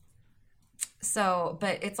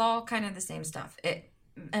 But it's all kind of the same stuff.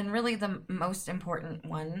 And really the most important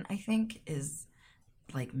one, I think, is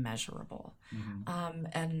measurable. Mm-hmm.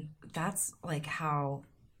 And that's how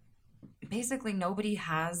basically nobody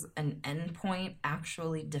has an endpoint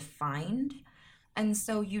actually defined. And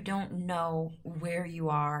so you don't know where you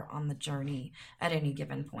are on the journey at any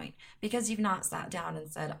given point because you've not sat down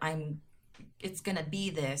and said, it's going to be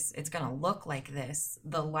this, it's going to look like this.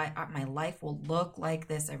 My life will look like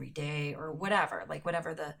this every day or whatever,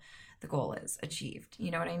 whatever the goal is achieved.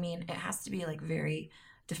 You know what I mean? It has to be very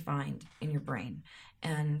defined in your brain.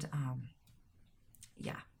 And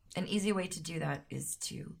an easy way to do that is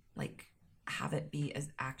to have it be as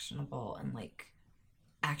actionable and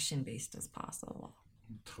action based as possible.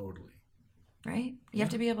 Totally. Right? You have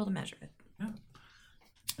to be able to measure it. Yeah.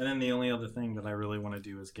 And then the only other thing that I really want to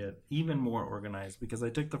do is get even more organized, because I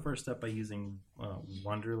took the first step by using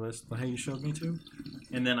Wunderlist, how you showed me to.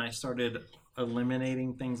 And then I started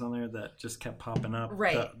eliminating things on there that just kept popping up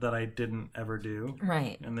that I didn't ever do.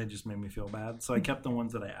 Right. And they just made me feel bad. So I kept the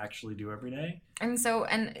ones that I actually do every day. And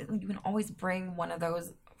you can always bring one of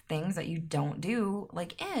those things that you don't do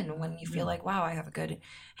in when you feel like, wow, I have a good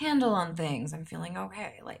handle on things. I'm feeling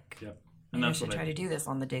okay. Yep. And I should try to do this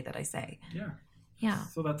on the day that I say. Yeah. Yeah.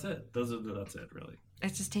 So that's it. That's it, really.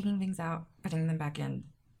 It's just taking things out, putting them back in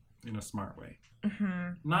a smart way.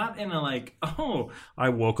 Mm-hmm. Not in a I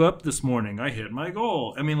woke up this morning, I hit my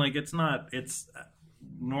goal. I mean, it's not. It's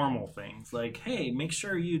normal things. Hey, make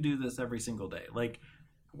sure you do this every single day.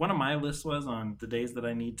 One of my lists was on the days that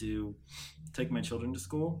I need to take my children to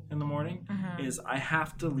school in the morning is I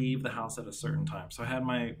have to leave the house at a certain time. So I had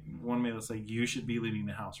my one mail say, you should be leaving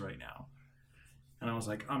the house right now. And I was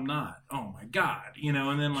like, I'm not. Oh my God.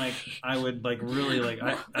 And then I would really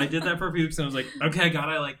I did that for a few weeks and I was like, okay, I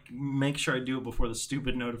gotta make sure I do it before the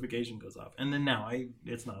stupid notification goes off. And then now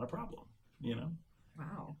it's not a problem,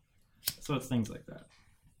 Wow. So it's things like that.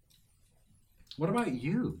 What about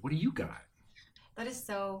you? What do you got? That is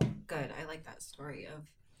so good. I like that story of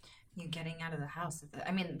you getting out of the house.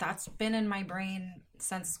 I mean, that's been in my brain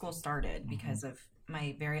since school started because of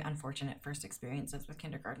my very unfortunate first experiences with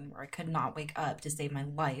kindergarten where I could not wake up to save my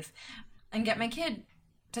life and get my kid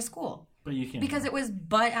to school. But you can't. Because it was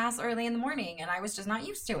butt-ass early in the morning and I was just not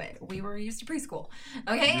used to it. We were used to preschool.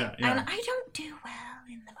 Okay? Yeah. And I don't do well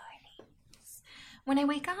in the mornings. When I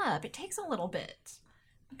wake up, it takes a little bit.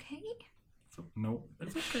 Okay? No,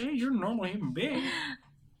 it's okay. You're a normal human being.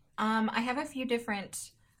 I have a few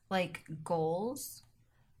different goals,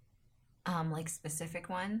 specific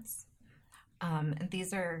ones. And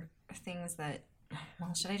these are things that,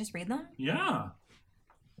 should I just read them? Yeah.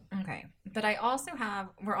 Okay. But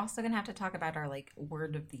we're also going to have to talk about our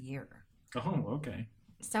word of the year. Oh, okay.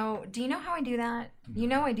 So do you know how I do that? You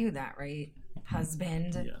know I do that, right?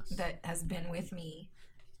 Husband that has been with me.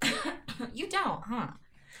 You don't, huh?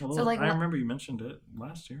 Well, so I remember you mentioned it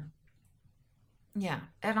last year. Yeah.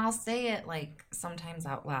 And I'll say it sometimes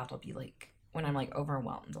out loud. I'll be when I'm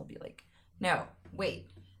overwhelmed, I'll be no,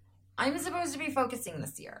 wait. I'm supposed to be focusing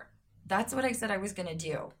this year. That's what I said I was going to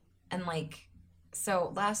do. And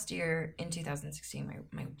so last year in 2016,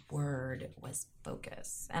 my word was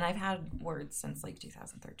focus. And I've had words since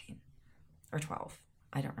 2013 or 12.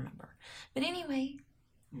 I don't remember. But anyway.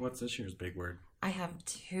 What's this year's big word? I have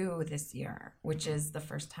 2 this year, which is the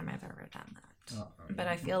first time I've ever done that. But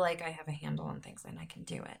I feel like I have a handle on things and I can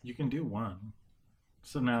do it. You can do 1.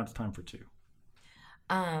 So now it's time for 2.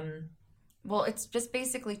 Well, it's just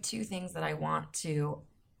basically 2 things that I want to,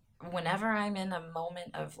 whenever I'm in a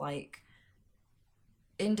moment of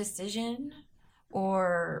indecision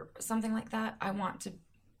or something like that, I want to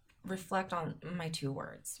reflect on my 2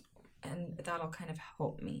 words. And that'll kind of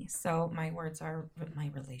help me. So my words are my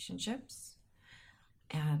relationships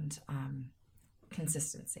and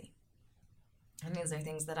consistency. And these are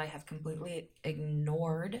things that I have completely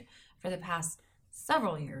ignored for the past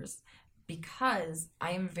several years because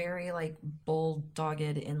I am very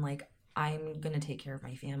bulldogged in I'm going to take care of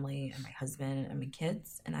my family and my husband and my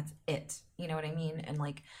kids and that's it. You know what I mean? And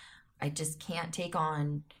I just can't take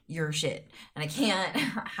on your shit and I can't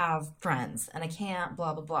have friends and I can't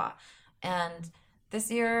blah, blah, blah. And this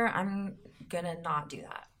year I'm going to not do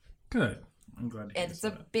that. Good. I'm glad to hear it's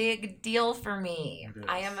a big deal for me.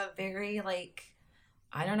 I am a very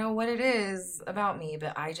I don't know what it is about me,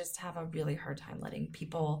 but I just have a really hard time letting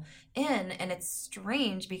people in. And it's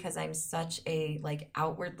strange because I'm such a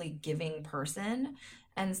outwardly giving person.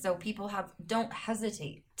 And so people don't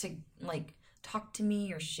hesitate to talk to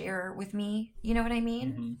me or share with me. You know what I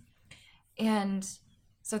mean? Mm-hmm. And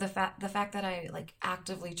so the fact that I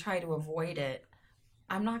actively try to avoid it,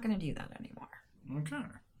 I'm not going to do that anymore. Okay.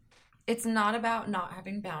 It's not about not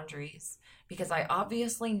having boundaries because I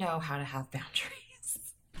obviously know how to have boundaries.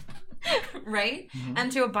 Right? Mm-hmm.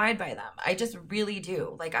 And to abide by them. I just really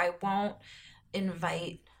do. I won't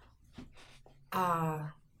invite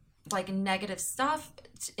negative stuff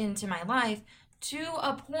into my life to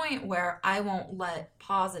a point where I won't let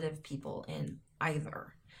positive people in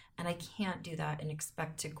either. And I can't do that and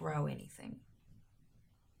expect to grow anything.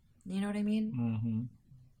 You know what I mean?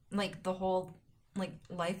 Mm-hmm. The whole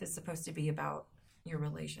life is supposed to be about your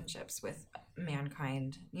relationships with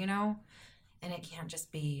mankind, And it can't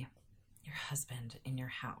just be your husband in your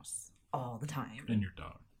house all the time. And your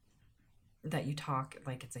dog. That you talk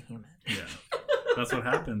like it's a human. Yeah. That's what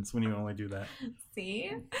happens when you only do that.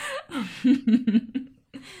 See?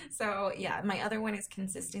 So, yeah, my other one is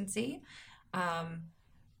consistency.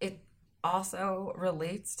 it also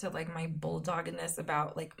relates to like my bulldoggedness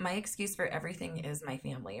about like my excuse for everything is my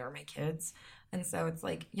family or my kids. And so it's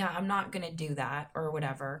like, yeah, I'm not going to do that or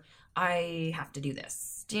whatever. I have to do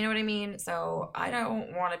this. Do you know what I mean? So I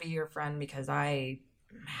don't want to be your friend because I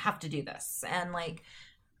have to do this. And like,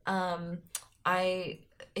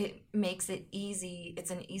 it makes it easy.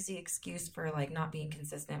 It's an easy excuse for like not being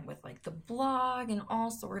consistent with like the blog and all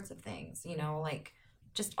sorts of things, you know, like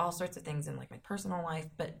just all sorts of things in like my personal life,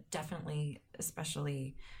 but definitely,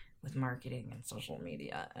 especially with marketing and social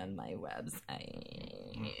media and my websites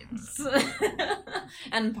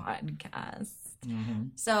and podcasts. Mm-hmm.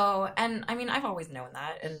 So, and I mean, I've always known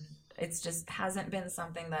that, and it's just hasn't been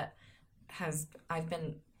something that I've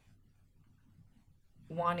been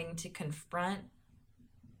wanting to confront.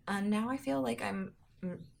 And now I feel like I'm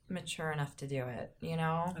mature enough to do it, you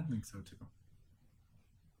know? I think so too.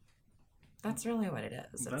 That's really what it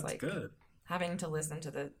is. That's it's like good. Having to listen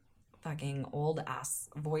to the fucking old ass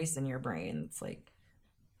voice in your brain. It's like,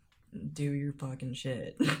 do your fucking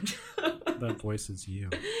shit. That voice is you.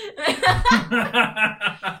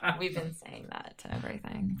 We've been saying that to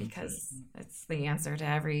everything because it's the answer to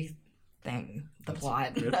everything. The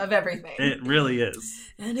plot of everything. It really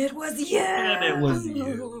is. And it was you. And it was you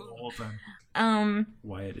the whole time.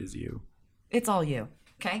 Wyatt is you. It's all you.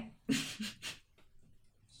 Okay?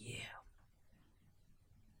 You.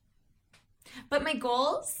 But my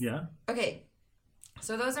goals? Yeah. Okay.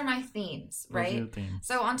 So those are my themes, right? Those are the themes.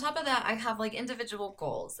 So on top of that, I have like individual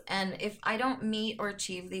goals. And if I don't meet or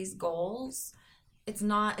achieve these goals, it's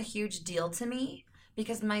not a huge deal to me.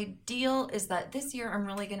 Because my deal is that this year I'm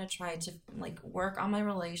really going to try to like work on my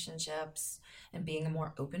relationships and being a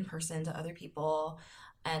more open person to other people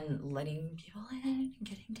and letting people in and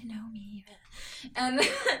getting to know me. And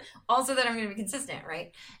also that I'm going to be consistent,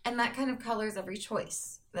 right? And that kind of colors every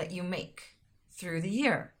choice that you make through the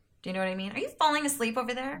year. Do you know what I mean? Are you falling asleep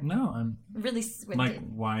over there? No, I'm really squinting. Like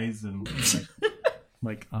wise and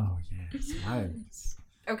like oh yes, wise.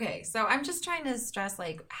 Okay, so I'm just trying to stress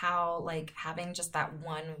like how like having just that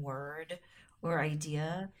one word or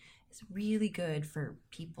idea is really good for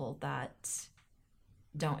people that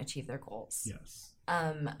don't achieve their goals. Yes.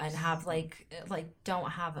 And have like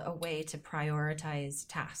don't have a way to prioritize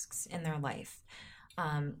tasks in their life.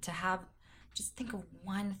 To have just think of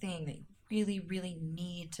one thing that you really, really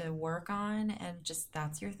need to work on and just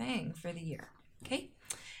that's your thing for the year. Okay?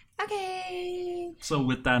 Okay. So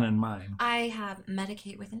with that in mind, I have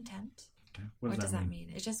medicate with intent. Okay. What does that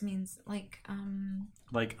mean? It just means like I'm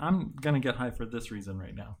gonna get high for this reason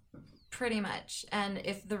right now. Pretty much. And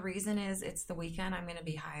if the reason is it's the weekend, I'm gonna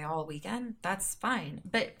be high all weekend, that's fine.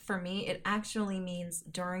 But for me, it actually means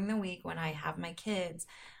during the week when I have my kids,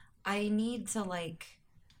 I need to like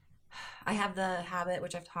I have the habit,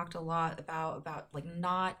 which I've talked a lot about like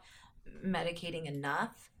not medicating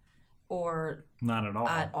enough. Or not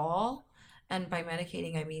at all. And by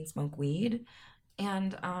medicating, I mean smoke weed.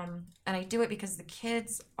 And I do it because the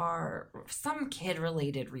kids are some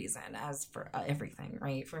kid-related reason, as for everything,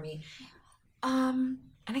 right? For me. And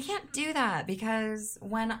I can't do that because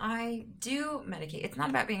when I do medicate, it's not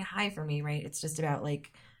about being high for me, right? It's just about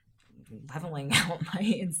like leveling out my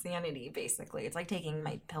insanity, basically. It's like taking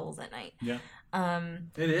my pills at night. Yeah.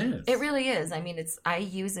 It is. It really is. I mean, I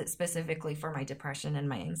use it specifically for my depression and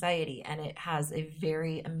my anxiety, and it has a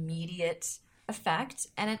very immediate effect,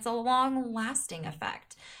 and it's a long-lasting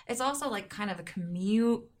effect. It's also like kind of a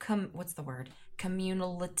what's the word?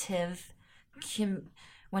 Cumulative.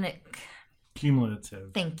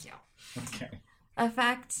 Cumulative. Thank you. Okay.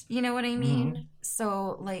 Effect. You know what I mean? Mm-hmm.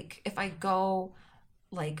 So, like, if I go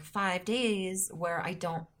like 5 days where I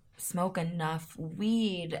don't smoke enough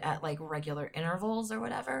weed at like regular intervals or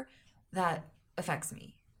whatever, that affects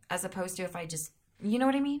me. As opposed to if I just, you know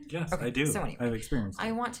what I mean? Yes, okay, I do. So anyway, I've experienced it.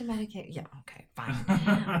 I want to medicate. Yeah, okay, fine.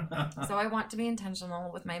 So I want to be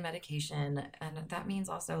intentional with my medication. And that means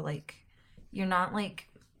also like, you're not like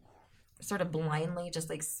sort of blindly just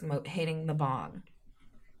like hitting the bong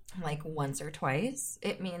like once or twice.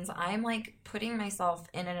 It means I'm like putting myself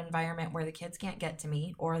in an environment where the kids can't get to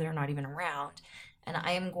me or they're not even around, and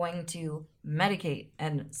I am going to medicate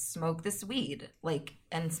and smoke this weed, like,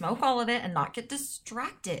 and smoke all of it and not get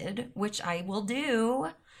distracted, which I will do,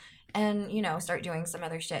 and, you know, start doing some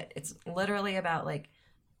other shit. It's literally about like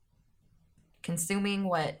consuming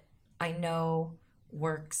what I know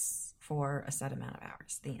works for a set amount of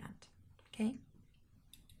hours. The end. Okay?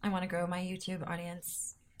 I want to grow my YouTube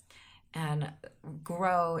audience. And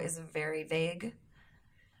grow is very vague.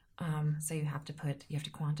 So you have to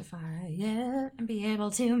quantify it and be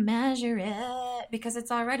able to measure it. because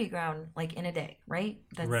it's already grown like in a day, right?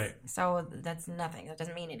 Right. So that's nothing. That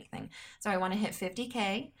doesn't mean anything. So I want to hit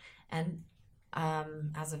 50K, and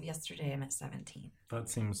as of yesterday, I'm at 17. That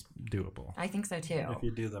seems doable. I think so too. If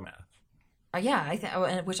you do the math.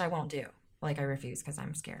 Yeah, which I won't do. Like I refuse because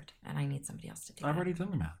I'm scared and I need somebody else to do. I've already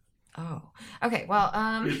done the math. Oh, okay. Well,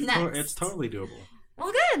 next. It's totally doable.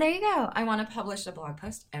 Well, good. There you go. I want to publish a blog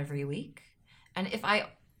post every week, and if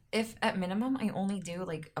at minimum I only do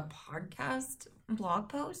like a podcast blog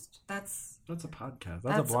post, that's a podcast.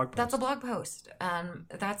 That's a blog post. That's a blog post.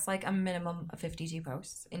 That's like a minimum of 52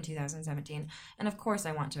 posts in 2017, and of course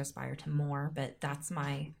I want to aspire to more, but that's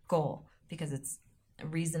my goal because it's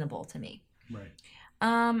reasonable to me. Right.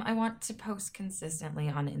 I want to post consistently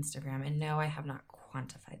on Instagram, and no, I have not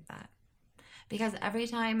quantified that because every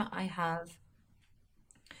time I have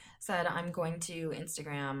said I'm going to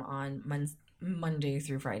Instagram on Monday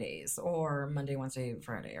through Fridays or Monday, Wednesday,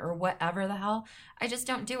 Friday or whatever the hell, I just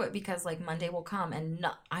don't do it because like Monday will come and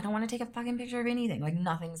I don't want to take a fucking picture of anything. Like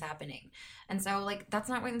nothing's happening. And so like that's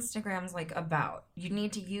not what Instagram's like about. You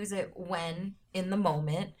need to use it when in the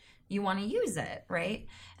moment you want to use it, right?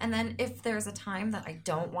 And then if there's a time that I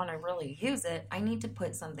don't want to really use it, I need to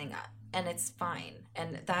put something up and it's fine.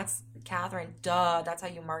 And that's, Catherine, that's how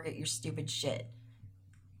you market your stupid shit.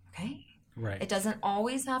 Okay? Right. It doesn't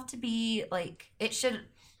always have to be like, it should,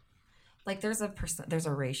 like there's a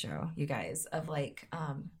ratio, you guys, of like,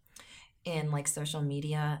 in like social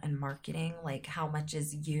media and marketing, like how much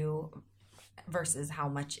is you versus how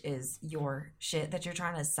much is your shit that you're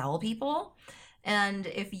trying to sell people. And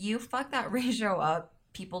if you fuck that ratio up,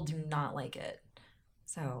 people do not like it.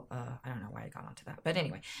 So, I don't know why I got onto that. But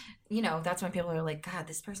anyway, that's when people are like, God,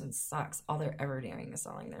 this person sucks. All they're ever doing is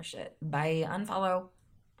selling their shit. Bye, unfollow.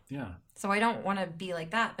 Yeah. So I don't want to be like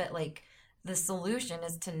that. But like the solution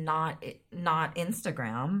is to not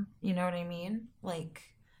Instagram. You know what I mean? Like,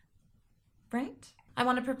 right? I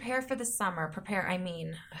want to prepare for the summer.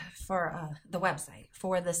 For the website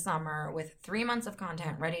for the summer with 3 months of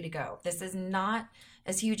content ready to go. This is not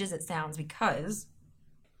as huge as it sounds because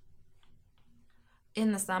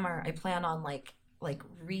in the summer I plan on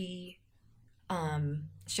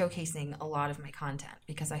showcasing a lot of my content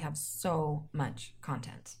because I have so much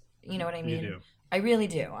content. You know what I mean? You do. I really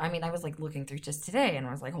do. I mean, I was like looking through just today and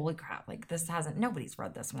I was like, holy crap, like nobody's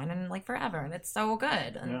read this one in like forever and it's so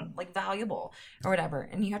good and like valuable or whatever.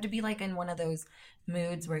 And you have to be like in one of those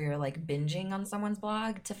moods where you're like binging on someone's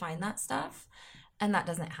blog to find that stuff. And that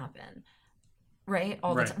doesn't happen, right?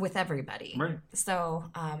 With everybody. Right.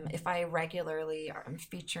 So if I regularly am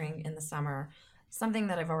featuring in the summer something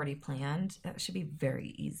that I've already planned, that should be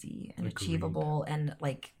very easy and achievable and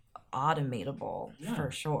like automatable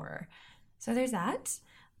for sure. So there's that.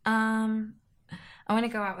 I want to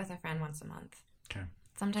go out with a friend once a month. Okay.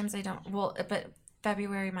 Sometimes I don't. Well, but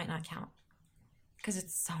February might not count because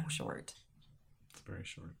it's so short. It's very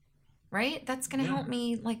short. Right? That's going to help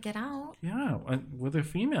me like get out. Yeah, with a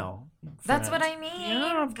female friend. That's what I mean.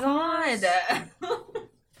 Yeah, of God.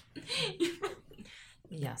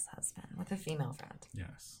 Yes, husband. With a female friend.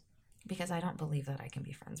 Yes. Because I don't believe that I can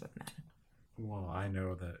be friends with men. Well, I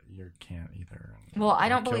know that you can't either. Well, I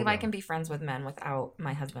don't believe I can be friends with men without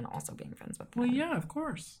my husband also being friends with men. Well, yeah, of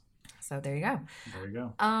course. So there you go. There you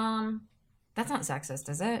go. That's not sexist,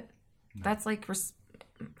 is it? No. That's like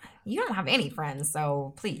you don't have any friends,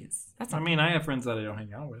 so please. I mean, I have friends that I don't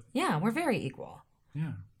hang out with. Yeah, we're very equal.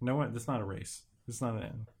 Yeah. No, that's not a race. It's not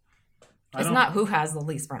an. It's not who has the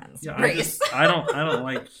least friends. Yeah, race. I don't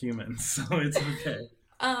like humans, so it's okay.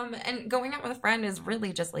 And going out with a friend is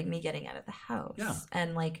really just like me getting out of the house. Yeah.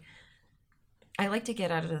 And like, I like to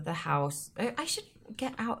get out of the house. I should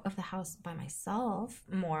get out of the house by myself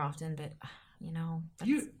more often, but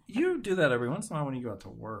you do that every once in a while when you go out to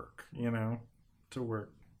work. To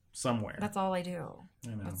work somewhere. That's all I do.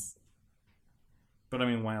 I know. But I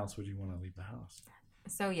mean, why else would you want to leave the house?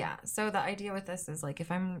 So yeah, so the idea with this is like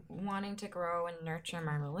if I'm wanting to grow and nurture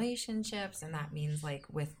my relationships, and that means like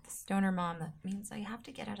with the stoner mom, that means I have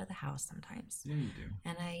to get out of the house sometimes. Yeah, you do.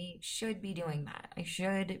 And I should be doing that. I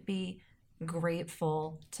should be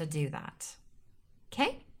grateful to do that.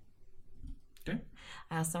 Okay? Okay.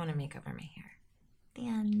 I also want to make over my hair. The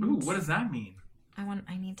end. Ooh, what does that mean?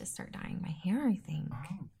 I need to start dyeing my hair, I think.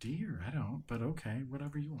 Oh dear, I don't, but okay,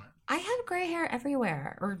 whatever you want. I have gray hair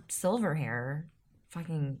everywhere, or silver hair.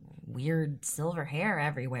 Fucking weird silver hair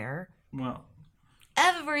everywhere. Well,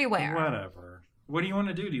 everywhere. Whatever. What do you want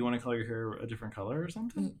to do? Do you want to color your hair a different color or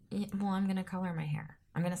something? Well, I'm going to color my hair.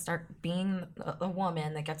 I'm going to start being a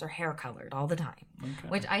woman that gets her hair colored all the time. Okay.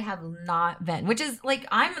 Which I have not been. Which is, like,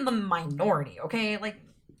 I'm in the minority, okay? Like,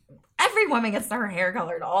 every woman gets their hair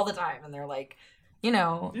colored all the time. And they're like, You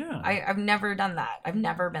know, yeah. I've never done that. I've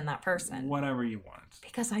never been that person. Whatever you want.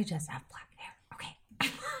 Because I just have black hair. Okay.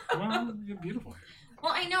 Well, you have beautiful hair.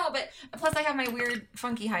 Well, I know, but plus I have my weird,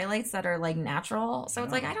 funky highlights that are like natural. So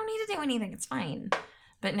it's like, I don't need to do anything. It's fine.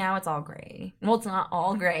 But now it's all gray. Well, it's not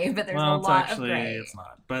all gray, but there's a lot of gray. It's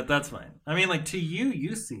not. But that's fine. I mean, like, to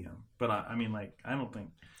you see them. But I mean, like, I don't think.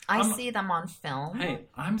 I see them on film. Hey,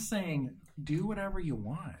 I'm saying do whatever you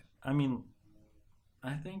want. I mean,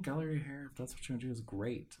 I think color your hair, if that's what you want to do, is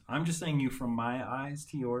great. I'm just saying you from my eyes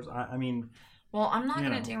to yours. I mean. Well, I'm not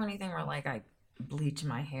going to do anything where, like, I bleach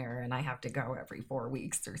my hair and I have to go every 4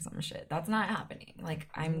 weeks or some shit. That's not happening. Like,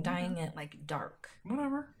 I'm dyeing it, like, dark.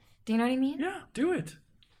 Whatever. Do you know what I mean? Yeah, do it.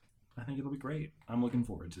 I think it'll be great. I'm looking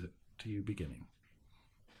forward to you beginning.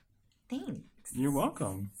 Thanks. You're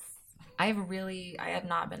welcome. I have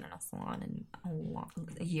not been in a salon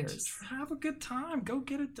in years. Just have a good time. Go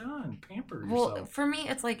get it done. Pamper yourself. Well, for me,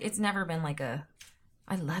 it's like, it's never been like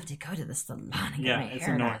I love to go to the salon and get my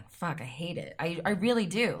hair done. Fuck, I hate it. I really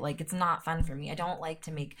do. Like, it's not fun for me. I don't like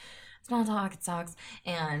to make small talk. It sucks.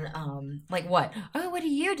 And, like, what? Oh, what do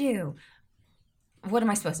you do? What am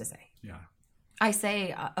I supposed to say? Yeah. I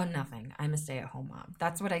say, nothing. I'm a stay-at-home mom.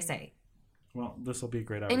 That's what I say. Well, this will be a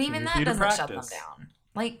great opportunity. And even that doesn't shut them down.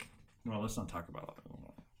 Like. Well, let's not talk about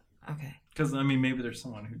it. Okay. Because, I mean, maybe there's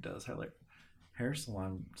someone who does have, like, hair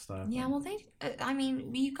salon stuff. Yeah, well, I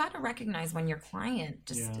mean, you got to recognize when your client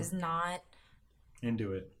just is not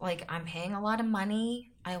into it. Like, I'm paying a lot of money.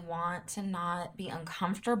 I want to not be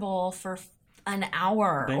uncomfortable for an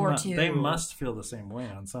hour or two. They must feel the same way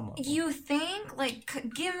on some level. You think? Like,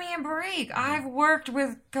 give me a break. I've worked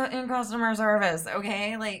in customer service,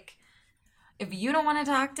 okay? Like, if you don't want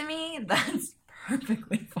to talk to me, that's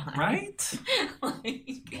perfectly fine. Right?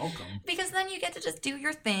 Like, welcome. Because then you get to just do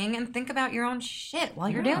your thing and think about your own shit while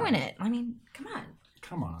you're doing it. I mean, come on.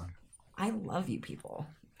 Come on. I love you people.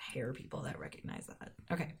 Hair people that recognize that.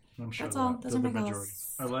 Okay. I'm sure that's all. Those are my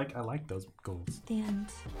goals. I like those goals. The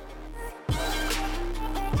end.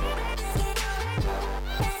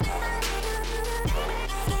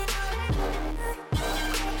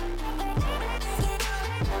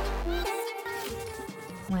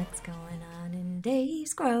 What's going on in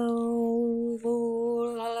Dave's Grove?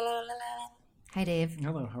 Hi, Dave.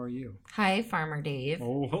 Hello, how are you? Hi, Farmer Dave.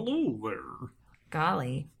 Oh, hello there.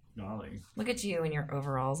 Golly. Look at you in your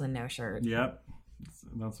overalls and no shirt. Yep.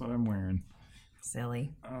 That's what I'm wearing.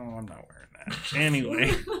 Silly. Oh, I'm not wearing that.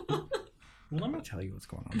 Anyway. Well, let me tell you what's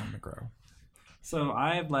going on in the grow. So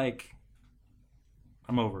I'm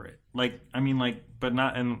over it. But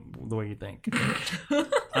not in the way you think.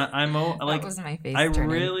 That was my face. I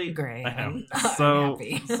really gray. I know. So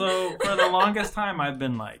for the longest time, I've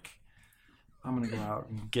been like, I'm gonna go out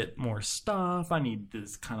and get more stuff. I need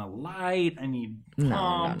this kind of light. I need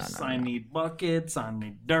pumps. I need buckets. I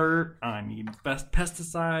need dirt. I need best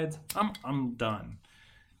pesticides. I'm done.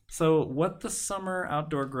 So what the summer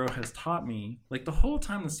outdoor grow has taught me, like the whole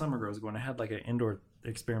time the summer grow was going, I had like an indoor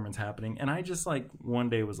experiments happening, and I just like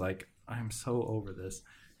one day was like, I'm so over this.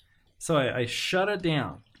 So I shut it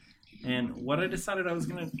down, and what I decided I was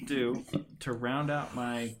gonna do to round out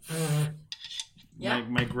my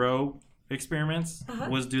grow experiments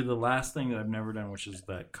was do the last thing that I've never done, which is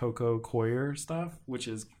that cocoa coir stuff, which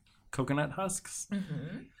is coconut husks.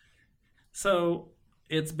 Mm-hmm. So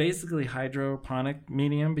it's basically hydroponic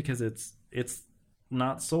medium because it's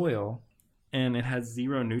not soil and it has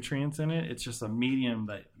zero nutrients in it. It's just a medium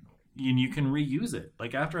that you can reuse it.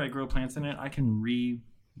 Like after I grow plants in it, I can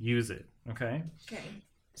reuse it. Okay.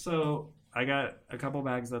 So I got a couple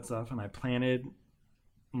bags of that stuff and I planted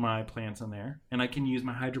my plants in there, and I can use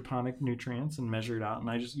my hydroponic nutrients and measure it out,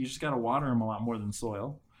 and you just got to water them a lot more than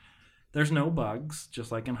soil. There's no bugs,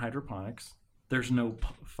 just like in hydroponics. There's no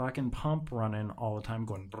fucking pump running all the time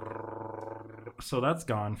going brrr. So that's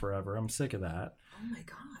gone forever. I'm sick of that. Oh my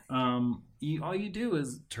god. All you do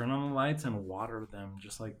is turn on the lights and water them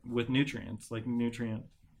just like with nutrients, like nutrient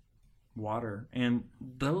water, and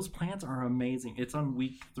those plants are amazing. It's on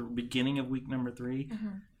beginning of week number 3. Mm-hmm.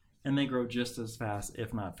 And they grow just as fast,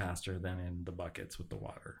 if not faster, than in the buckets with the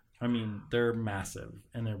water. I mean, they're massive,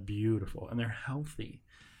 and they're beautiful, and they're healthy.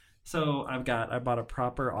 So I bought a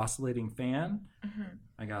proper oscillating fan. Mm-hmm.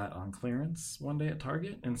 I got on clearance one day at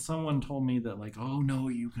Target, and someone told me that like, oh no,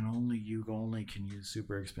 you only can use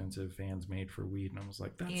super expensive fans made for weed, and I was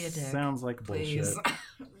like, that sounds like bullshit.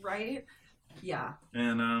 Right? Yeah.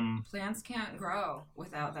 And plants can't grow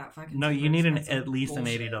without that fucking. No, you need at least an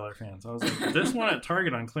 $80 fan. So I was like, this one at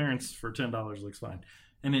Target on clearance for $10 looks fine,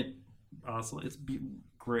 and it's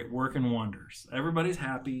great, working wonders. Everybody's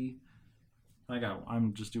happy.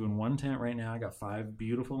 I'm just doing one tent right now. I got 5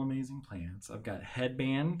 beautiful, amazing plants. I've got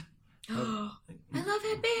headband. I love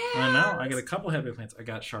headbands. I know. I got a couple headband plants. I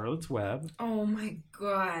got Charlotte's Web. Oh my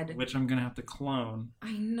God. Which I'm gonna have to clone.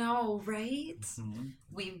 I know, right? Mm-hmm.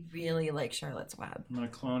 We really like Charlotte's Web. I'm gonna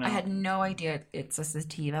clone it. I had no idea it's a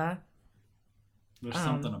sativa. There's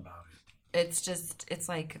something about it. It's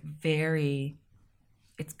like very.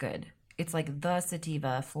 It's good. It's like the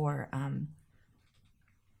sativa for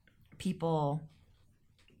people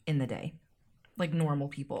in the day. Like normal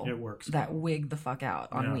people. It works. That wig the fuck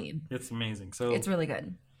out on weed. It's amazing. So it's really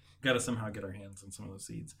good. Got to somehow get our hands on some of those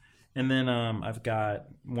seeds. And then I've got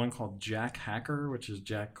one called Jack Hacker, which is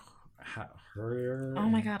Jack Hacker. Oh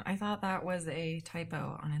my God. I thought that was a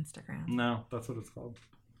typo on Instagram. No, that's what it's called.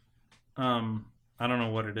 I don't know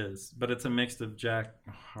what it is, but it's a mix of Jack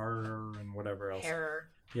Harder and whatever else. Hair.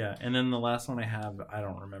 Yeah, and then the last one I have, I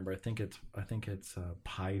don't remember. I think it's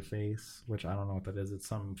Pie Face, which I don't know what that is. It's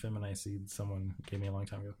some feminized seed someone gave me a long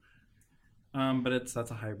time ago. But that's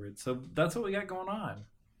a hybrid. So that's what we got going on,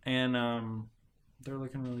 and they're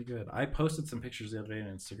looking really good. I posted some pictures the other day on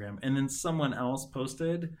Instagram, and then someone else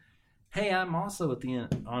posted, "Hey, I'm also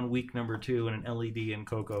on week number 2 in an LED in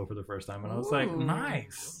cocoa for the first time," and I was like,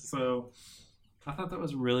 "Nice!" So I thought that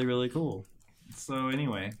was really, really cool. So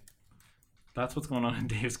anyway. That's what's going on in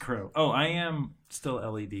Dave's Grow. Oh, I am still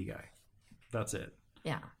LED guy. That's it.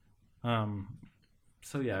 Yeah.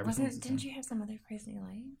 So yeah. Didn't you have some other crazy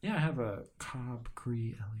light? Yeah, I have a Cobb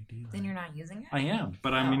Cree LED light. Then you're not using it? I am,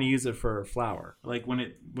 but I'm going to use it for flower. Like when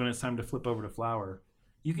it's time to flip over to flower,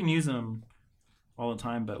 you can use them all the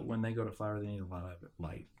time, but when they go to flower, they need a lot of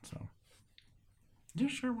light. So yeah,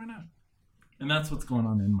 sure, why not? And that's what's going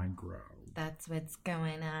on in my grow. That's what's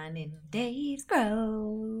going on in Dave's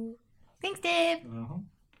Grow. Thanks, Dave.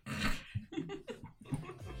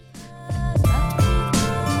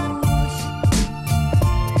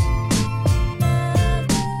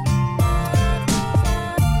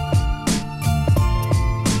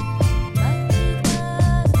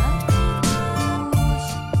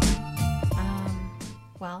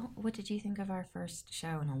 Well, what did you think of our first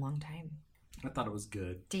show in a long time? I thought it was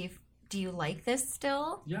good. Do you like this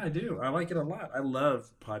still? Yeah, I do. I like it a lot. I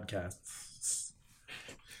love podcasts.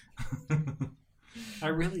 I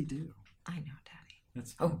really do. I know, Daddy.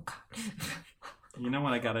 It's fun. Oh, God. You know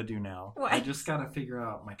what I gotta do now? What? I just gotta figure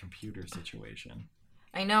out my computer situation.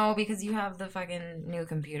 I know, because you have the fucking new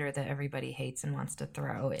computer that everybody hates and wants to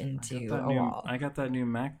throw into a wall. I got that new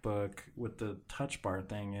MacBook with the touch bar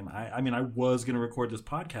thing, and I mean, I was gonna record this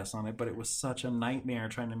podcast on it, but it was such a nightmare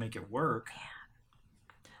trying to make it work. Yeah.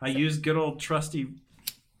 I used good old trusty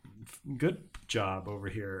good job over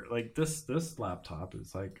here. Like this laptop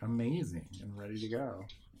is like amazing and ready to go.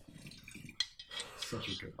 Such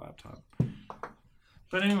a good laptop.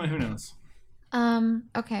 But anyway, who knows?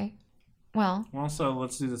 Okay. Well, also,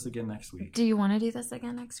 let's do this again next week. Do you want to do this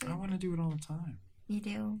again next week? I want to do it all the time. You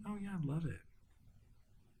do? Oh yeah, I love it.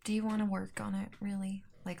 Do you want to work on it really,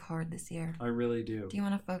 like, hard this year? I really do. Do you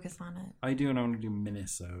want to focus on it? I do, and I want to do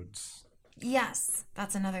minisodes. Yes,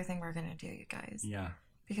 that's another thing we're gonna do, you guys. Yeah.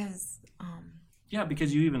 Because yeah,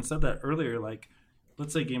 because you even said that earlier. Like,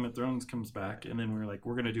 let's say Game of Thrones comes back, and then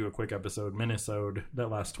we're gonna do a quick episode, minisode that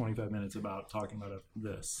lasts 25 minutes about talking about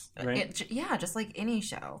this, right? Just like any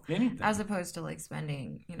show. Anything. As opposed to like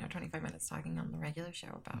spending 25 minutes talking on the regular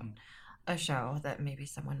show about a show that maybe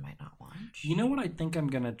someone might not watch. You know what I think I'm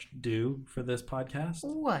gonna do for this podcast?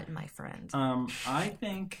 What, my friend? I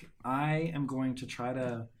think I am going to try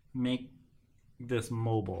to make this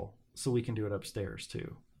mobile so we can do it upstairs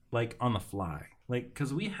too, like on the fly, like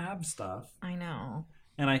because we have stuff. I know.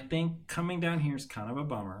 And I think coming down here is kind of a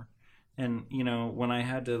bummer. And when I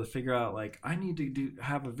had to figure out, like, I need to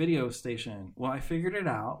have a video station. Well, I figured it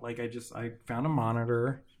out. Like, I found a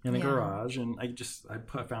monitor in the garage, and I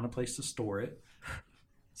found a place to store it.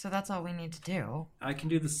 So that's all we need to do. I can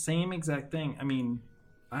do the same exact thing. I mean,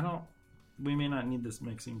 we may not need this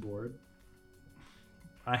mixing board.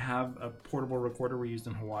 I have a portable recorder we used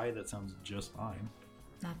in Hawaii that sounds just fine.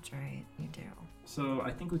 That's right, you do. So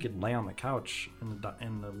I think we could lay on the couch in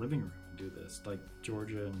the living room and do this, like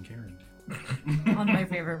Georgia and Karen do. On My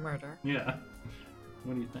Favorite Murder. Yeah.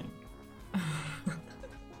 What do you think?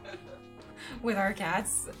 With our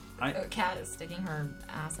cats. A cat is sticking her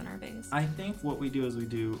ass in our face. I think what we do is we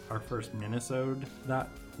do our first minisode that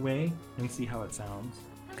way and see how it sounds.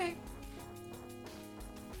 Okay.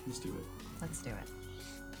 Let's do it. Let's do it.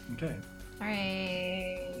 Okay. All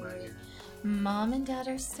right. Bye. Mom and Dad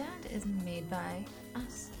Are Sad is made by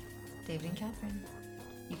us, David and Catherine.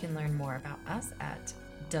 You can learn more about us at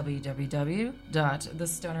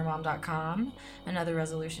www.thestonermom.com. Another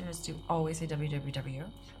resolution is to always say www.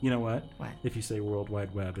 You know what? What? If you say World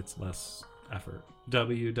Wide Web, it's less effort.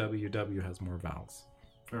 www has more vowels.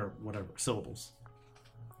 Or whatever. Syllables.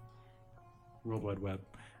 World Wide Web.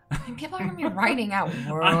 And people are going to be writing out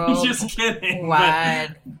World I'm just kidding.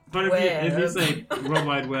 Wide But if you say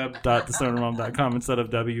worldwideweb.thestonermom.com instead of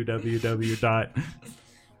www.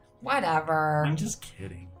 Whatever. I'm just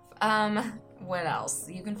kidding. What else?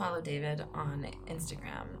 You can follow David on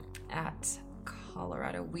Instagram at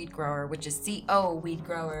Colorado Weed Grower, which is CO Weed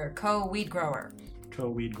Grower, Co-Weed Grower.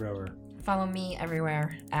 Co-Weed Grower. Follow me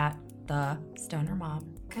everywhere at The Stoner Mom,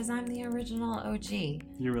 because I'm the original OG.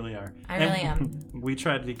 You really are. I really am. We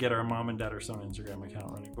tried to get our mom and dad or son Instagram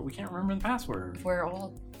account running, but we can't remember the password. We're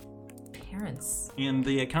all parents. And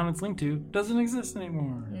the account it's linked to doesn't exist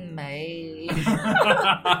anymore. Bye.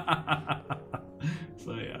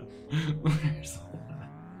 So yeah.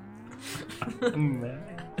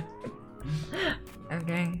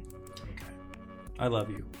 Okay. I love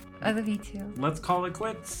you. I love you too. Let's call it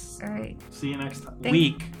quits. All right. See you next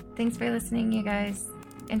week. Thanks for listening, you guys.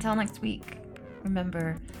 Until next week,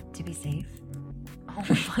 remember to be safe. Oh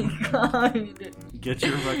my god. Get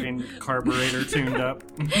your fucking carburetor tuned up.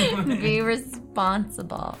 Be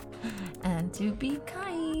responsible. And to be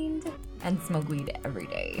kind. And smoke weed every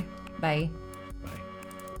day. Bye.